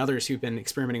Ecovative and others who've been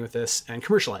experimenting with this and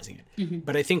commercializing it.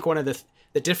 But I think one of the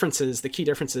differences, the key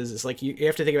differences, is like you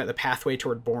have to think about the pathway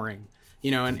toward boring.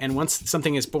 And once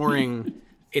something is boring,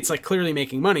 it's like clearly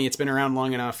making money. It's been around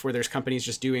long enough where there's companies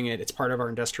just doing it. It's part of our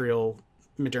industrial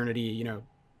modernity,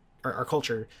 our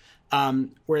culture.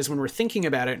 Whereas when we're thinking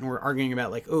about it and we're arguing about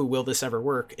like, oh, will this ever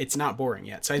work? It's not boring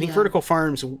yet. So I think vertical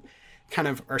farms kind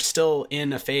of are still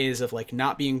in a phase of like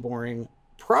not being boring,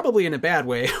 probably in a bad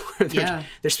way. They're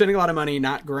spending a lot of money,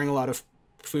 not growing a lot of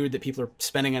food that people are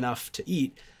spending enough to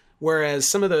eat. Whereas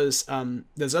some of those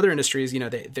other industries,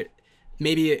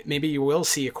 maybe you will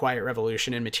see a quiet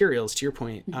revolution in materials, to your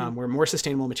point, where more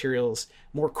sustainable materials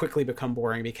more quickly become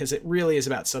boring, because it really is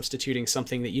about substituting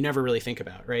something that you never really think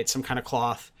about, right? Some kind of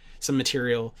cloth, some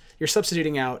material. You're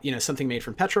substituting out, something made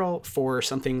from petrol for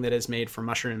something that is made from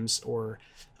mushrooms or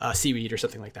seaweed or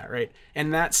something like that, right?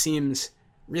 And that seems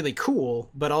really cool,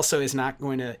 but also is not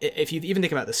going to, if you even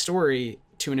think about the story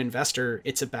to an investor,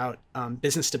 it's about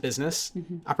business to business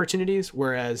opportunities.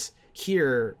 Whereas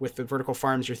here with the vertical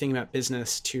farms, you're thinking about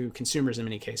business to consumers in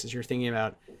many cases. You're thinking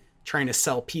about trying to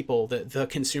sell people, the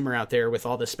consumer out there with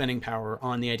all the spending power,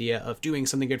 on the idea of doing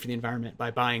something good for the environment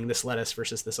by buying this lettuce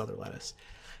versus this other lettuce.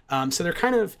 So they're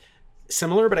kind of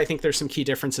similar, but I think there's some key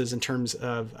differences in terms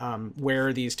of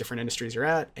where these different industries are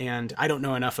at. And I don't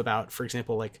know enough about, for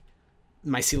example, like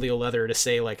mycelial leather to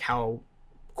say like how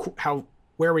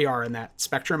where we are in that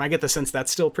spectrum. I get the sense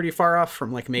that's still pretty far off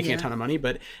from like making a ton of money,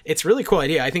 but it's a really cool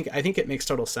idea. I think it makes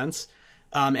total sense.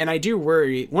 And I do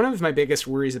worry. One of my biggest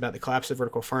worries about the collapse of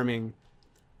vertical farming,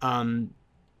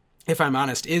 if I'm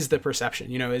honest, is the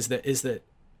perception, is that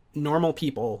normal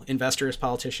people, investors,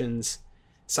 politicians,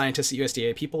 scientists at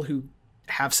USDA, people who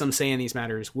have some say in these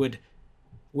matters would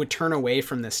turn away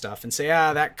from this stuff and say,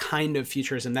 that kind of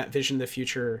futurism, that vision of the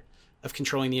future of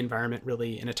controlling the environment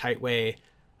really in a tight way,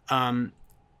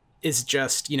 is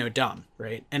just, dumb.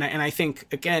 Right. And I think,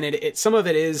 again, it some of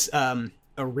it is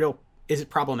is it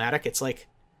problematic? It's like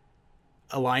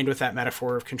aligned with that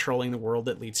metaphor of controlling the world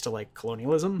that leads to like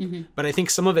colonialism. But I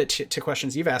think some of it, to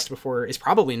questions you've asked before, is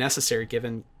probably necessary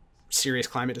given serious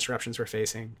climate disruptions we're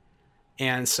facing.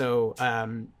 And so,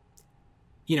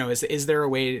 is there a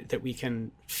way that we can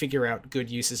figure out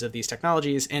good uses of these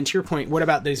technologies? And to your point, what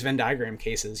about those Venn diagram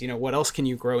cases? What else can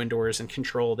you grow indoors and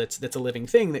control that's a living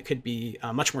thing that could be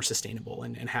much more sustainable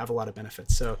and have a lot of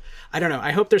benefits? So I don't know.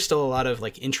 I hope there's still a lot of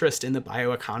like interest in the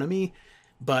bioeconomy,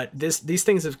 but these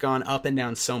things have gone up and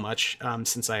down so much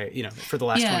since for the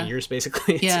last 20 years,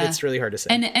 basically. It's really hard to say.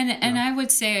 And I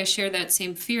would say I share that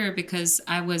same fear because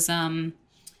I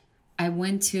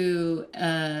went to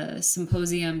a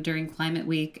symposium during Climate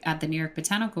Week at the New York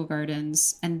Botanical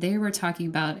Gardens, and they were talking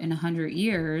about in 100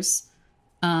 years,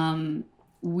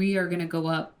 we are going to go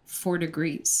up 4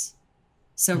 degrees.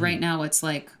 So right now it's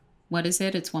like, what is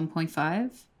it? It's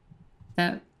 1.5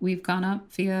 that we've gone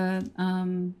up via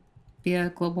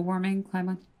global warming,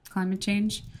 climate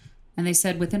change. And they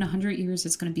said within 100 years,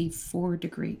 it's going to be 4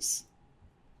 degrees,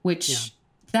 which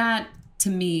that to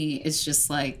me is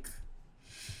just like,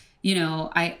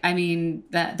 I mean,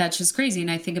 that's just crazy. And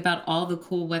I think about all the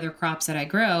cool weather crops that I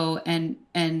grow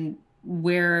and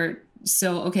where,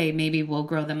 so, okay, maybe we'll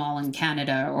grow them all in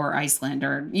Canada or Iceland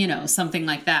or, something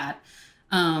like that.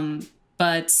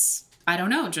 But I don't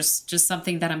know, just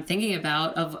something that I'm thinking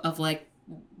about of like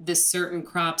the certain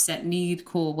crops that need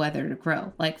cool weather to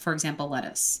grow. Like, for example,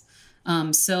 lettuce.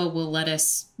 So will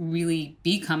lettuce really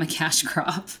become a cash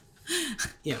crop?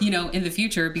 Yeah. In the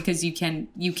future, because you can't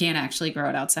actually grow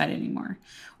it outside anymore,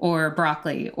 or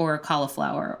broccoli or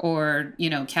cauliflower or,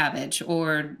 cabbage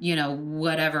or,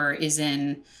 whatever is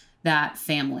in that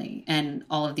family and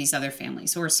all of these other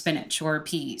families, or spinach or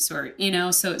peas or,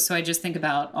 so I just think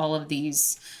about all of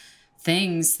these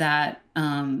things that,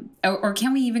 or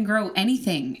can we even grow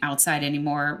anything outside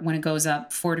anymore when it goes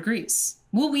up 4 degrees?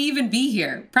 Will we even be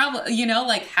here? Probably,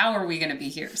 like, how are we going to be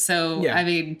here? So, yeah. I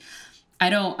mean, I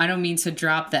don't mean to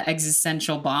drop the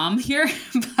existential bomb here,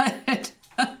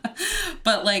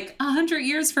 but like 100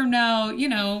 years from now,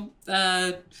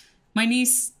 my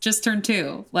niece just turned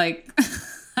 2. Like,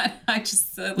 I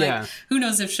just yeah. Who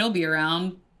knows if she'll be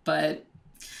around? But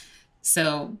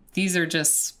so these are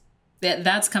just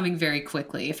that's coming very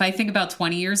quickly. If I think about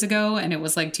 20 years ago and it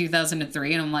was like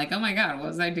 2003, and I'm like, oh my God, what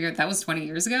was I doing? That was 20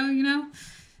 years ago,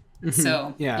 Mm-hmm.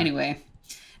 So yeah. Anyway.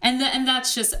 And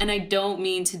that's just, and I don't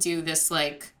mean to do this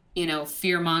like,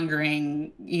 fear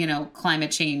mongering, climate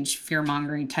change fear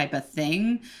mongering type of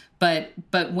thing. But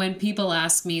when people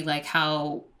ask me like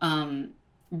how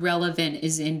relevant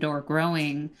is indoor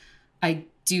growing, I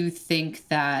do think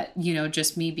that,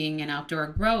 just me being an outdoor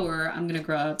grower, I'm going to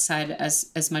grow outside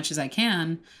as much as I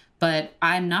can, but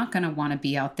I'm not going to want to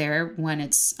be out there when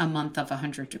it's a month of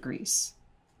 100 degrees.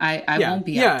 I won't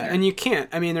be out there. Yeah, and you can't.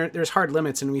 I mean, there's hard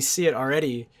limits, and we see it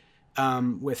already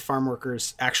with farm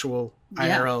workers, actual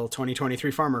IRL 2023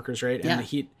 farm workers, right? And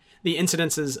the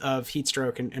incidences of heat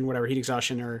stroke and whatever, heat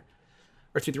exhaustion are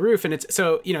through the roof. And it's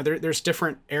so, there's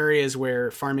different areas where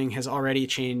farming has already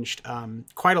changed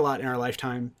quite a lot in our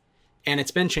lifetime, and it's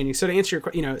been changing. So to answer your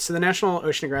question, so the National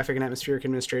Oceanographic and Atmospheric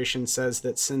Administration says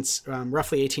that since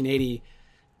roughly 1880,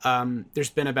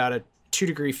 there's been about a 2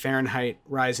 degree Fahrenheit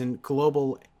rise in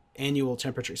global annual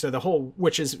temperature. So the whole,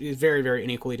 which is very, very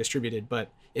unequally distributed,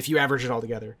 but if you average it all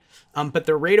together, but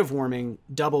the rate of warming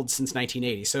doubled since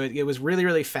 1980. So it was really,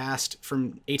 really fast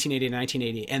from 1880 to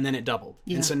 1980, and then it doubled.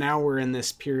 Yeah. And so now we're in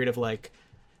this period of like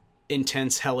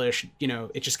intense, hellish,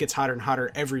 it just gets hotter and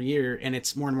hotter every year, and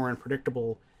it's more and more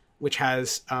unpredictable, which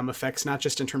has effects not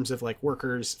just in terms of like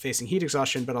workers facing heat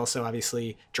exhaustion, but also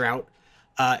obviously drought,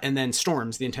 and then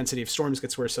storms. The intensity of storms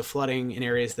gets worse. So flooding in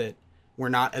areas that we're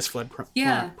not as flood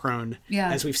prone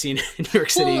as we've seen in New York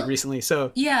City recently.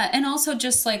 So yeah, and also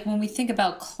just like when we think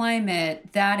about climate,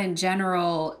 that in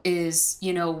general is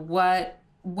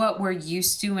what we're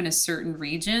used to in a certain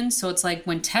region. So it's like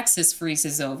when Texas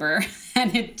freezes over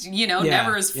and it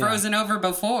never is frozen over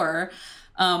before.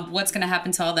 What's going to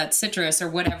happen to all that citrus or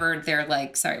whatever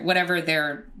whatever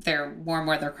their warm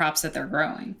weather crops that they're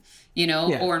growing,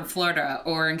 or in Florida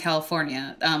or in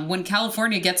California. When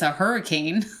California gets a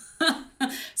hurricane.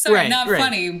 Not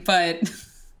funny, but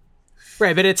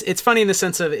right. But it's funny in the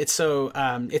sense of it's so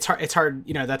it's hard.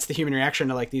 That's the human reaction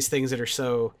to like these things that are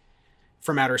so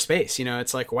from outer space.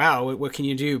 It's like, wow, what can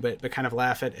you do? But kind of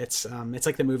laugh at it's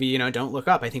like the movie Don't Look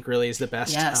Up. I think really is the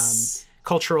best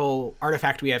cultural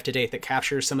artifact we have to date that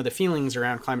captures some of the feelings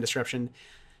around climate disruption.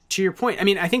 To your point, I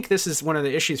mean, I think this is one of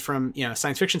the issues from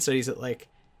science fiction studies that like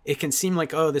it can seem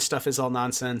like, oh, this stuff is all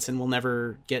nonsense and we'll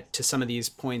never get to some of these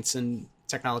points and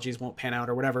technologies won't pan out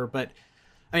or whatever. But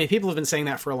I mean, people have been saying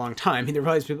that for a long time. I mean, there are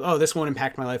probably people, oh, this won't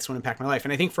impact my life. This won't impact my life.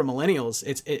 And I think for millennials,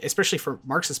 especially for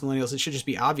Marxist millennials, it should just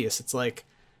be obvious. It's like,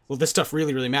 well, this stuff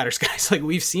really, really matters, guys. Like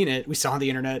we've seen it. We saw the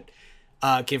internet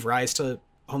give rise to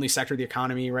a whole new sector of the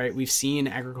economy, right? We've seen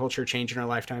agriculture change in our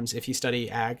lifetimes if you study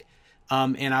ag.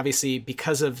 And obviously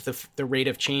because of the rate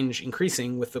of change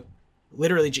increasing with the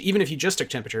literally, even if you just took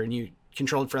temperature and you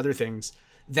controlled for other things,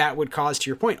 that would cause, to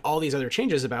your point, all these other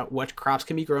changes about what crops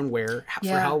can be grown where,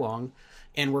 for how long,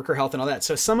 and worker health and all that.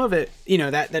 So some of it,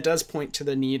 that does point to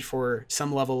the need for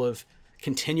some level of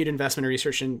continued investment in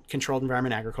research in controlled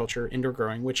environment agriculture, indoor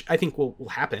growing, which I think will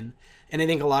happen. And I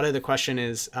think a lot of the question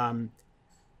is,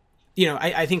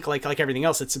 I think like everything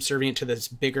else, it's subservient to this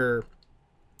bigger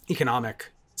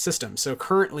economic system. So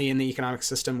currently in the economic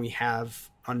system we have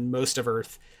on most of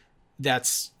Earth,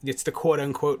 it's the quote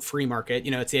unquote free market.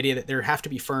 It's the idea that there have to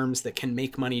be firms that can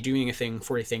make money doing a thing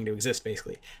for a thing to exist,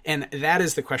 basically. And that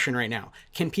is the question right now.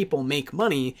 Can people make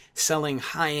money selling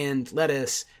high-end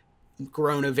lettuce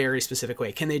grown a very specific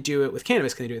way? Can they do it with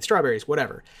cannabis? Can they do it with strawberries?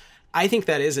 Whatever. I think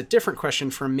that is a different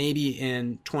question from maybe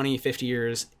in 20, 50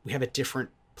 years, we have a different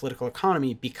political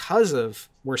economy because of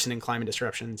worsening climate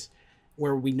disruptions,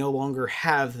 where we no longer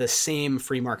have the same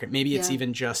free market. Maybe it's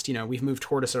even just, we've moved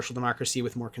toward a social democracy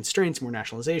with more constraints, more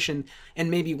nationalization.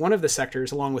 And maybe one of the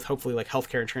sectors, along with hopefully like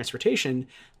healthcare and transportation,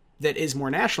 that is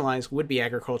more nationalized would be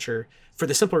agriculture, for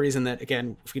the simple reason that,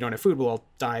 again, if we don't have food, we'll all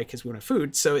die because we don't have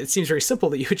food. So it seems very simple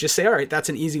that you would just say, all right, that's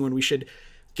an easy one. We should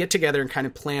get together and kind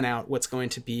of plan out what's going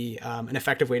to be an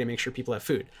effective way to make sure people have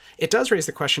food. It does raise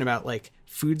the question about like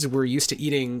foods we're used to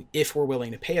eating if we're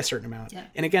willing to pay a certain amount. Yeah.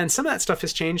 And again, some of that stuff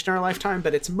has changed in our lifetime,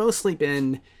 but it's mostly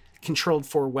been controlled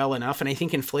for well enough. And I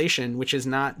think inflation, this is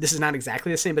not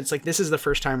exactly the same, but it's like, this is the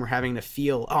first time we're having to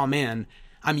feel, oh man,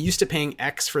 I'm used to paying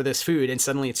X for this food and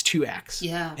suddenly it's 2X.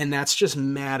 Yeah. And that's just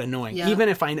mad annoying. Yeah. Even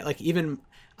if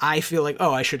I feel like,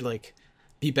 oh, I should like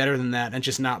be better than that and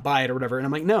just not buy it or whatever. And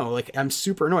I'm like, no, like I'm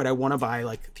super annoyed. I want to buy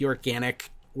like the organic,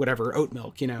 whatever, oat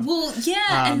milk, Well,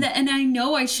 yeah. And I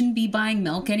know I shouldn't be buying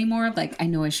milk anymore. Like I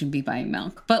know I shouldn't be buying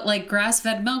milk, but like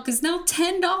grass-fed milk is now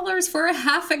 $10 for a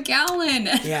half a gallon.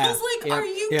 Yeah. I was like, are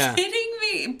you kidding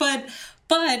me? But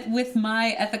with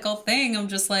my ethical thing, I'm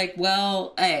just like,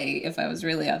 well, if I was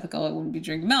really ethical, I wouldn't be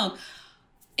drinking milk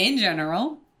in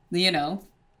general,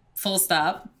 full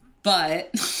stop.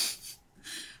 But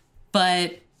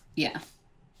yeah,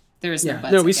 there is no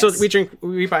buts. No,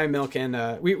 we buy milk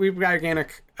and we buy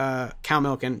organic cow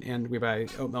milk and we buy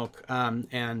oat milk.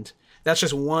 And that's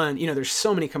just one, there's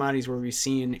so many commodities where we've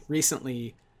seen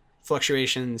recently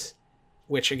fluctuations,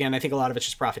 which again, I think a lot of it's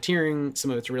just profiteering.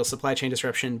 Some of it's real supply chain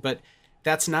disruption, but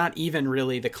that's not even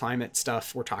really the climate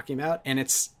stuff we're talking about. And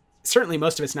it's certainly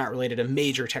most of it's not related to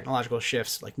major technological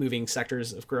shifts, like moving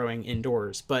sectors of growing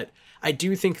indoors. But I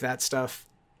do think that stuff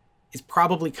is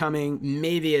probably coming.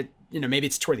 Maybe maybe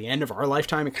it's toward the end of our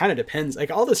lifetime. It kind of depends.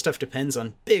 Like all this stuff depends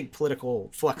on big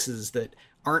political fluxes that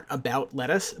aren't about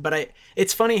lettuce. But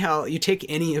it's funny how you take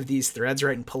any of these threads,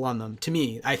 right, and pull on them. To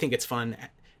me, I think it's fun.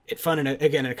 It's fun in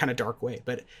a kind of dark way.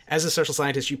 But as a social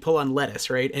scientist, you pull on lettuce,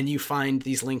 right? And you find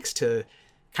these links to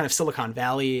kind of Silicon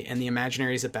Valley and the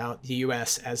imaginaries about the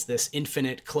US as this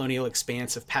infinite colonial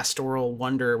expanse of pastoral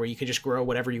wonder where you could just grow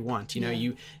whatever you want.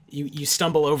 You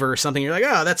stumble over something, you're like,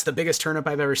 oh, that's the biggest turnip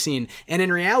I've ever seen. And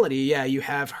in reality, you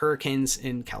have hurricanes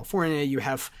in California, you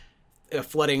have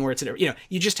flooding where it's,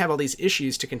 you just have all these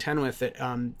issues to contend with that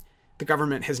the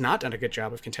government has not done a good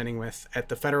job of contending with at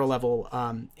the federal level.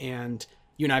 And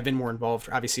you and I have been more involved,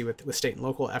 obviously, with state and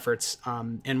local efforts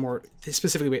and more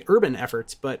specifically with urban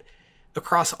efforts. But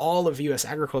across all of U.S.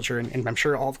 agriculture, and I'm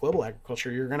sure all of global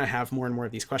agriculture, you're going to have more and more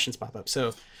of these questions pop up.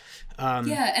 So, I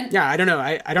don't know.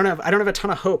 I don't have a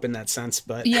ton of hope in that sense,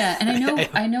 but yeah. And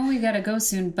I know we got to go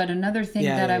soon. But another thing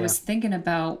I was thinking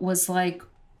about was like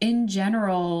in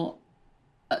general,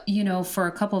 for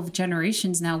a couple of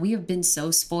generations now, we have been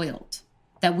so spoiled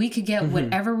that we could get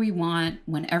whatever we want,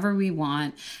 whenever we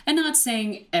want. And not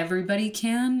saying everybody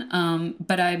can,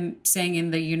 but I'm saying in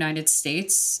the United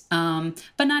States,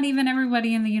 but not even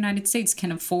everybody in the United States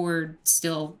can afford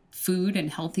still food and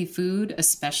healthy food,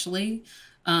 especially.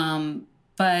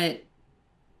 But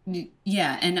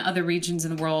yeah, in other regions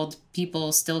in the world,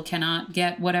 people still cannot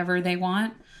get whatever they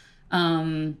want.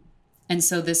 And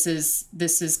so this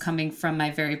is coming from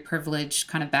my very privileged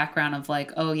kind of background of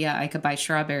like, oh yeah, I could buy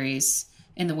strawberries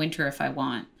in the winter if I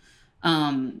want.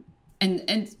 And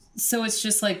so it's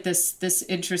just like this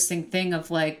interesting thing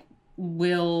of like,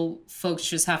 will folks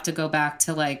just have to go back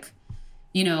to like,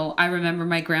 I remember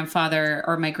my grandfather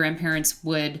or my grandparents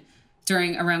would,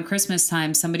 around Christmas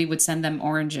time, somebody would send them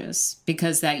oranges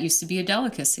because that used to be a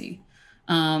delicacy.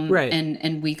 Right.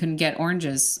 And we couldn't get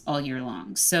oranges all year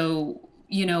long. So,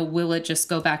 will it just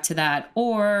go back to that?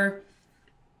 Or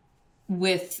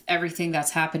with everything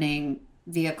that's happening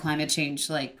via climate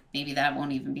change, like maybe that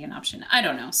won't even be an option. I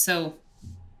don't know. So,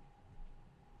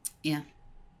 yeah.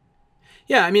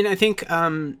 Yeah. I mean, I think,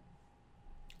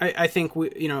 I think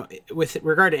with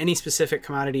regard to any specific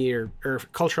commodity or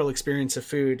cultural experience of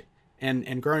food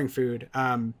and growing food,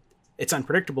 it's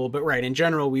unpredictable, but right. In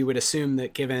general, we would assume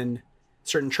that given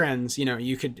certain trends,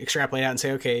 you could extrapolate out and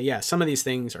say, okay, yeah, some of these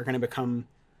things are going to become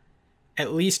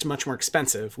at least much more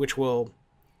expensive, which will,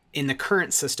 in the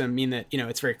current system, mean that,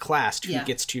 it's very classed who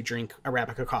gets to drink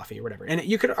Arabica coffee or whatever. And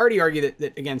you could already argue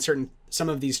that again, some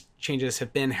of these changes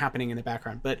have been happening in the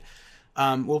background, but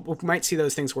we might see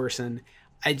those things worsen.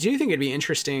 I do think it'd be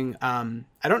interesting. I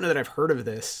don't know that I've heard of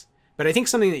this, but I think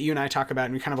something that you and I talk about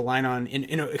and we kind of align on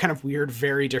in a kind of weird,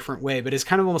 very different way, but it's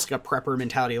kind of almost like a prepper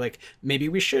mentality. Like maybe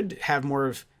we should have more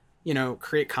of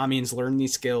create communes, learn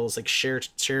these skills, like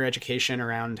share education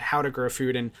around how to grow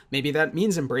food. And maybe that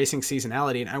means embracing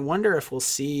seasonality. And I wonder if we'll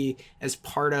see, as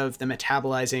part of the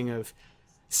metabolizing of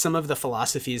some of the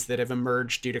philosophies that have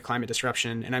emerged due to climate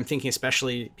disruption, and I'm thinking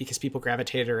especially because people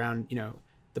gravitated around,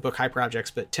 the book High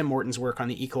Projects, but Tim Morton's work on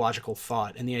the ecological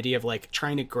thought and the idea of like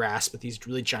trying to grasp at these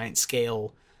really giant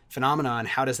scale phenomena, and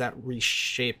how does that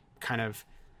reshape kind of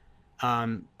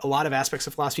a lot of aspects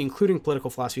of philosophy, including political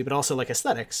philosophy, but also like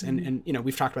aesthetics. And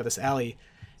we've talked about this, Allie,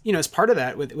 as part of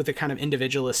that with the kind of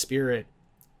individualist spirit.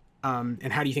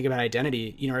 And how do you think about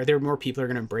identity? Are there more people who are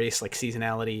going to embrace like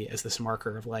seasonality as this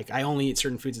marker of like, I only eat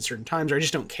certain foods at certain times, or I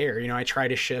just don't care. I try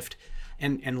to shift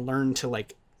and learn to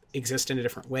like exist in a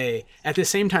different way. At the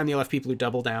same time, you'll have people who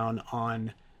double down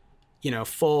on,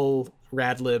 full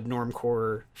radlib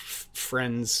normcore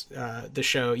friends, the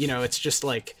show, it's just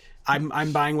like,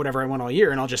 I'm buying whatever I want all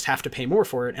year, and I'll just have to pay more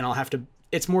for it. And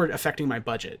it's more affecting my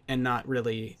budget and not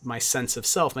really my sense of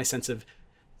self, my sense of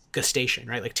gustation,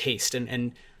 right? Like taste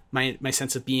and my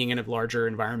sense of being in a larger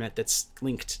environment that's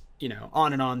linked,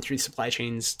 on and on through supply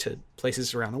chains to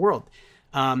places around the world.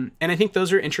 And I think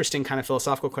those are interesting kind of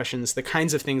philosophical questions, the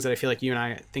kinds of things that I feel like you and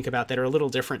I think about that are a little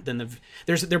different than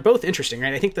they're both interesting,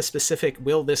 right? I think the specific,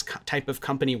 will this type of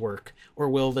company work, or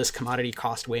will this commodity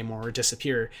cost way more or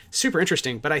disappear? Super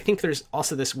interesting. But I think there's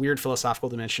also this weird philosophical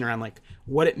dimension around like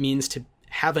what it means to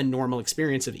have a normal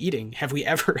experience of eating. Have we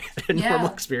ever had a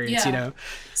normal experience,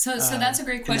 So that's a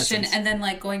great question. And then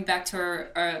like going back to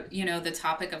our the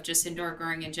topic of just indoor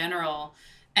growing in general,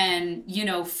 and,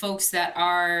 folks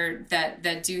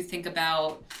that do think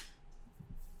about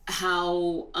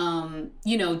how,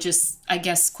 just, I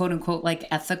guess, quote unquote, like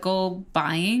ethical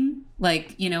buying,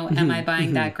 like, am I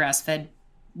buying that grass-fed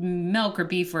milk or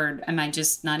beef, or am I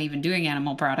just not even doing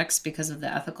animal products because of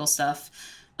the ethical stuff?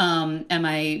 Am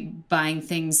I buying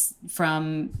things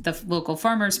from the local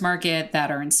farmers market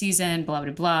that are in season, blah,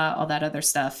 blah, blah, all that other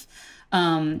stuff.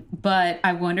 But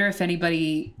I wonder if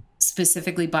anybody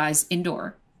specifically buys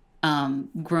indoor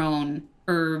grown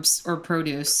herbs or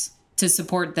produce to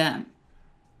support them.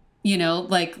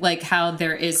 Like how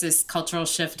there is this cultural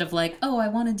shift of like, oh, I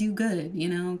want to do good,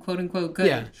 quote unquote good.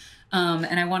 Yeah.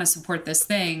 And I want to support this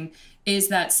thing. Is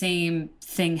that same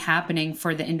thing happening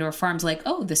for the indoor farms? Like,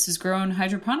 oh, this is grown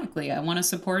hydroponically. I want to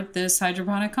support this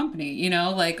hydroponic company,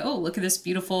 like, oh, look at this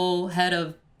beautiful head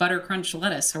of butter crunch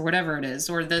lettuce or whatever it is,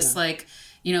 or this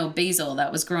basil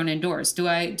that was grown indoors. Do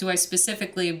I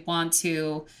specifically want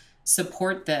to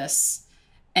support this?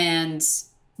 And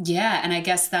and I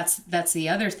guess that's the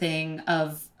other thing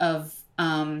of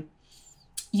the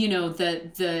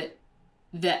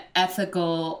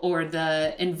ethical or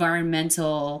the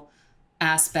environmental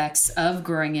aspects of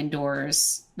growing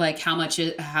indoors. Like how much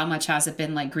has it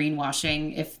been like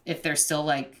greenwashing if they're still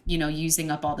like, using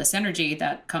up all this energy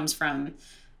that comes from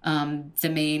the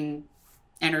main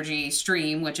energy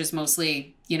stream, which is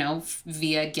mostly,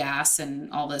 via gas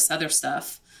and all this other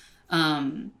stuff.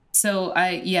 So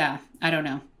I don't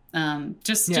know.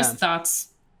 Just thoughts,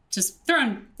 just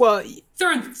throwing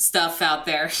stuff out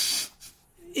there.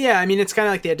 Yeah, I mean, it's kind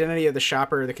of like the identity of the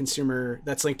shopper, the consumer,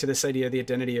 that's linked to this idea of the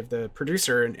identity of the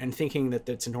producer, and thinking that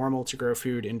it's normal to grow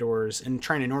food indoors, and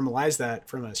trying to normalize that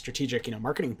from a strategic,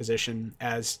 marketing position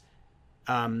as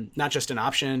not just an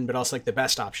option, but also like the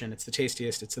best option. It's the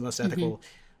tastiest, it's the most ethical.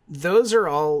 Mm-hmm. Those are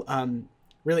all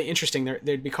really interesting.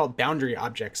 They'd be called boundary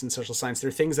objects in social science.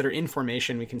 They're things that are in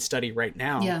formation we can study right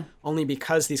now, only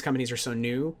because these companies are so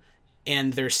new.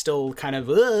 And they're still kind of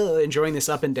enjoying this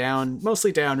up and down,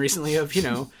 mostly down recently, of,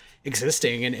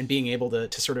 existing and being able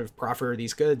to sort of proffer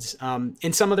these goods.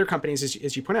 In some other companies,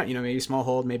 as you point out, maybe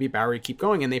Smallhold, maybe Bowery keep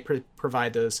going, and they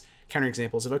provide those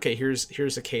counterexamples of, okay,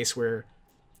 here's a case where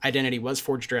identity was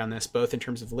forged around this, both in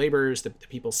terms of laborers, the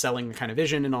people selling the kind of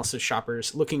vision, and also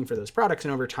shoppers looking for those products,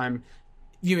 and over time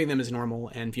viewing them as normal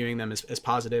and viewing them as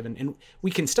positive. And we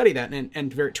can study that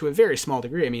and to a very small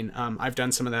degree. I mean, I've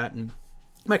done some of that, and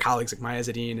my colleagues like Maya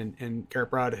Zadine and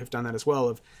Garrett Broad have done that as well,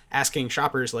 of asking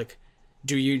shoppers, like,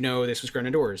 do you know this was grown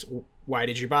indoors? Why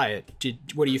did you buy it?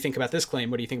 What do you think about this claim?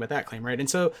 What do you think about that claim? Right. And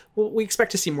so we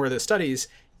expect to see more of those studies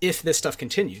if this stuff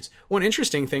continues. One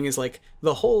interesting thing is like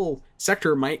the whole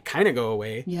sector might kind of go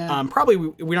away. Yeah. Probably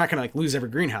we're not going to like lose every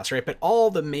greenhouse, right? But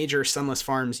all the major sunless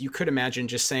farms, you could imagine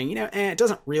just saying, it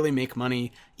doesn't really make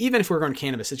money. Even if we're growing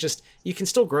cannabis, it's just, you can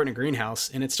still grow it in a greenhouse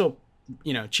and it's still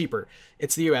cheaper.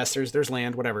 It's the US, there's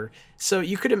land, whatever. So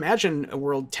you could imagine a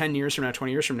world 10 years from now,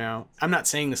 20 years from now. I'm not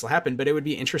saying this will happen, but it would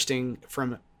be interesting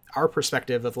from our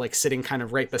perspective of like sitting kind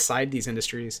of right beside these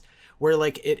industries, where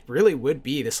like it really would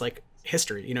be this like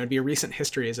history, it'd be a recent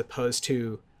history as opposed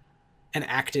to an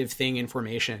active thing in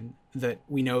formation. that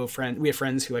we have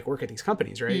friends who like work at these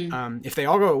companies, right? If they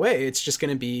all go away, it's just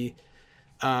going to be,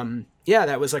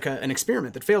 that was like an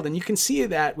experiment that failed. And you can see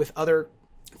that with other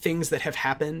things that have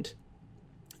happened,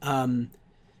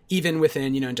 even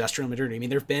within, industrial modernity. I mean,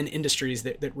 there've been industries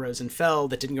that rose and fell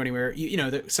that didn't go anywhere.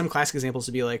 Some classic examples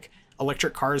would be like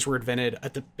electric cars were invented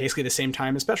at basically the same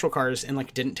time as petrol cars and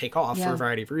like didn't take off for a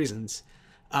variety of reasons.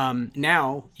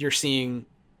 Now you're seeing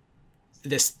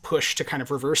this push to kind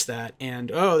of reverse that. And,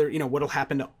 what'll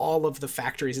happen to all of the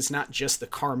factories. It's not just the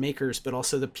car makers, but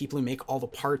also the people who make all the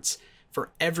parts for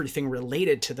everything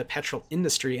related to the petrol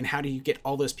industry. And how do you get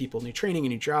all those people new training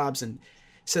and new jobs? And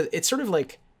so it's sort of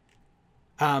like,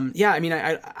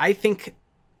 I think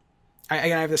I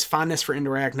have this fondness for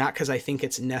indoor ag, not because I think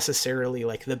it's necessarily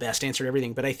like the best answer to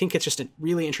everything, but I think it's just a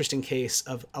really interesting case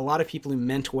of a lot of people who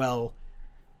meant well,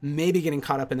 maybe getting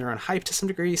caught up in their own hype to some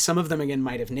degree. Some of them, again,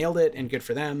 might have nailed it and good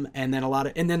for them. And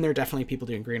then there are definitely people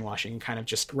doing greenwashing and kind of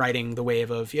just riding the wave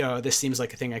of, this seems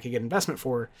like a thing I could get investment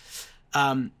for.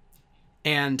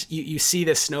 And you see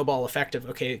this snowball effect of,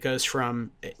 okay, it goes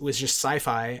from, it was just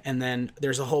sci-fi, and then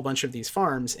there's a whole bunch of these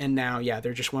farms, and now,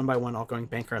 they're just one by one all going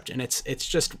bankrupt. And it's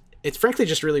frankly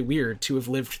just really weird to have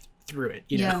lived through it,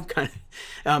 know, kind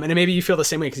of. And maybe you feel the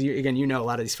same way because you know a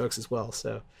lot of these folks as well.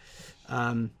 So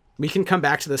we can come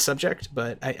back to this subject,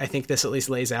 but I think this at least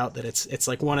lays out that it's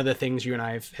like one of the things you and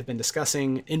I have been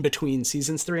discussing in between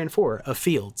seasons 3 and 4 of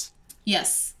Fields.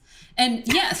 Yes. And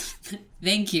yes,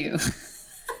 thank you.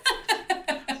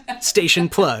 Station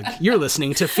plug. You're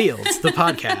listening to Fields, the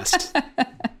podcast.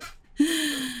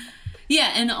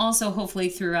 Yeah, and also hopefully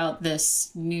throughout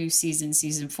this new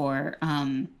season 4,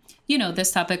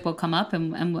 this topic will come up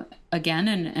and again,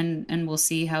 and we'll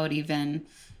see how it even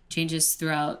changes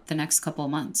throughout the next couple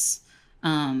of months.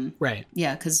 Right.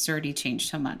 Yeah, because it's already changed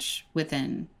so much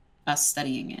within us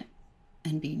studying it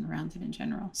and being around it in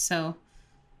general. So,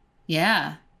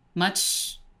 yeah,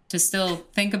 much to still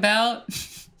think about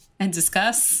and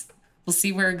discuss. We'll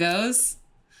see where it goes.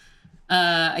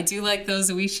 I do like those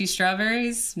Oishi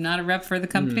strawberries. I'm not a rep for the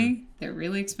company. They're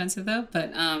really expensive though,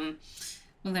 but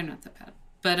they're not that bad.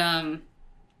 But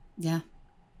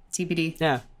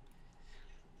TBD.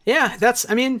 Yeah,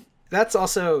 that's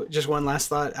also just one last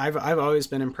thought. I've always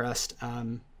been impressed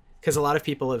because a lot of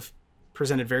people have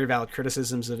presented very valid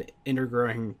criticisms of indoor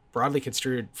growing broadly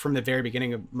construed from the very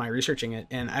beginning of my researching it,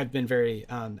 and I've been very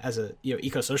as a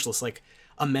eco-socialist like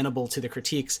amenable to the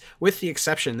critiques, with the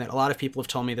exception that a lot of people have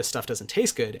told me this stuff doesn't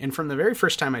taste good. And from the very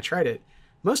first time I tried it,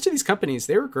 most of these companies,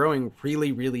 they were growing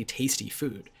really, really tasty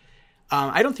food.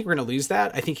 I don't think we're going to lose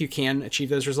that. I think you can achieve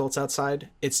those results outside.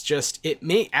 It's just, it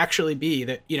may actually be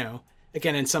that,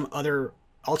 again, in some other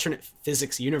alternate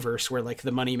physics universe where like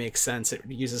the money makes sense, it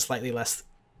uses slightly less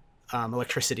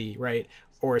electricity, right?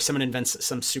 Or someone invents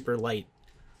some super light.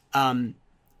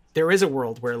 There is a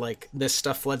world where like this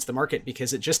stuff floods the market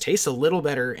because it just tastes a little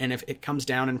better. And if it comes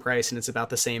down in price and it's about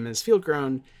the same as field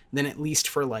grown, then at least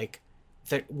for like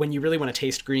that, when you really want to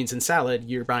taste greens and salad,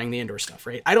 you're buying the indoor stuff,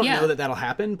 right? I don't know that that'll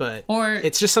happen, but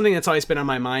it's just something that's always been on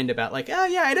my mind about like,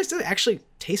 it does actually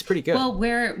taste pretty good. Well,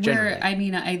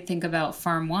 I think about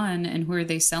Farm One and who are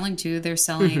they selling to? They're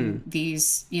selling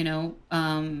these,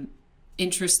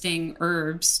 interesting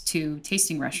herbs to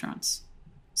tasting restaurants.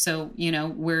 So,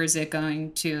 where is it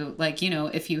going to, like,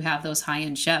 if you have those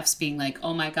high-end chefs being like,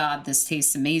 oh my God, this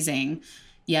tastes amazing.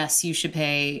 Yes, you should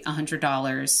pay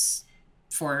 $100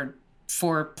 for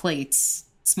 4 plates,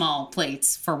 small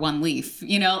plates for 1 leaf,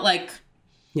 then,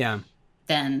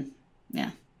 and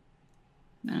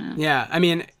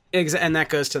that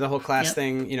goes to the whole class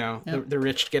thing, the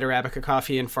rich get Arabica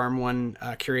coffee and Farm One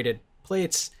curated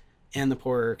plates, and the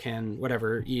poor can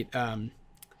eat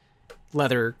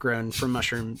leather grown from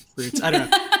mushroom roots. I don't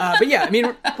know.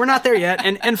 But we're not there yet.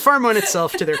 And Farm One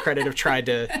itself, to their credit, have tried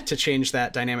to change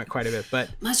that dynamic quite a bit. But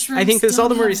mushrooms, I think there's all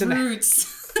the more reason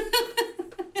roots.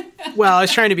 Well, I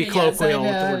was trying to be colloquial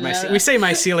with the word mycelium. We say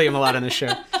mycelium a lot on this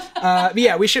show.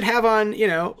 But we should have on,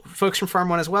 folks from Farm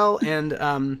One as well, and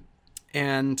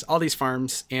all these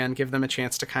farms, and give them a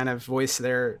chance to kind of voice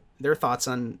their thoughts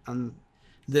on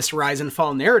this rise and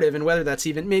fall narrative, and whether that's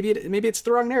even maybe it's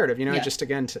the wrong narrative, just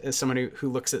again as someone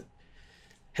who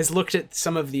has looked at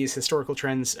some of these historical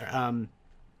trends, I'm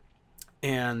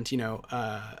not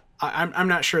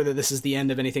sure that this is the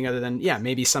end of anything other than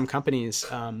maybe some companies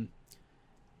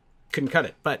couldn't cut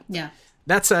it, but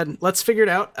that said, let's figure it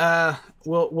out.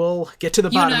 We'll get to the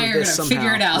bottom of this somehow,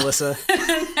 figure it out. Melissa.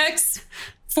 Next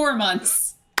 4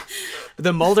 months.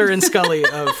 The Mulder and Scully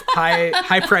of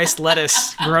high-priced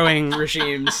lettuce growing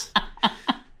regimes.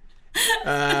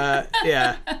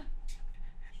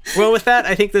 Well, with that,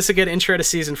 I think this is a good intro to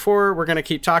season 4. We're going to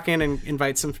keep talking and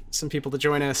invite some people to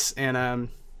join us and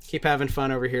keep having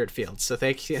fun over here at Fields. So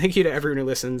thank you to everyone who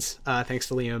listens. Thanks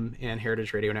to Liam and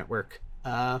Heritage Radio Network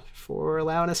for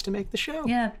allowing us to make the show.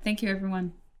 Yeah, thank you,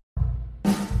 everyone.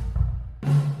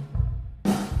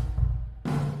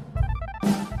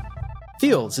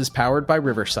 Fields is powered by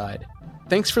Riverside.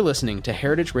 Thanks for listening to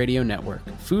Heritage Radio Network,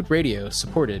 food radio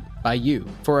supported by you.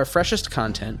 For our freshest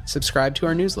content, subscribe to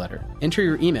our newsletter. Enter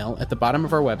your email at the bottom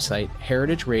of our website,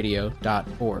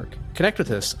 heritageradio.org. Connect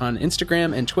with us on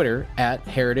Instagram and Twitter at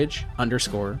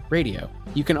heritage_radio.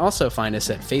 You can also find us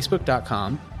at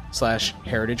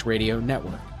facebook.com/Heritage Radio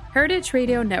Network. Heritage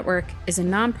Radio Network is a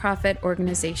nonprofit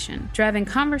organization driving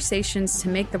conversations to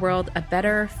make the world a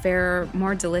better, fairer,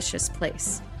 more delicious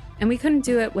place. And we couldn't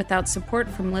do it without support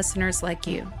from listeners like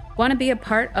you. Want to be a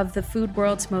part of the food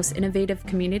world's most innovative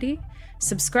community?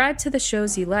 Subscribe to the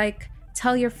shows you like,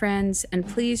 tell your friends, and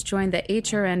please join the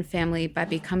HRN family by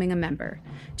becoming a member.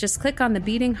 Just click on the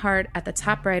beating heart at the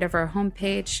top right of our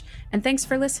homepage, and thanks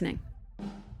for listening.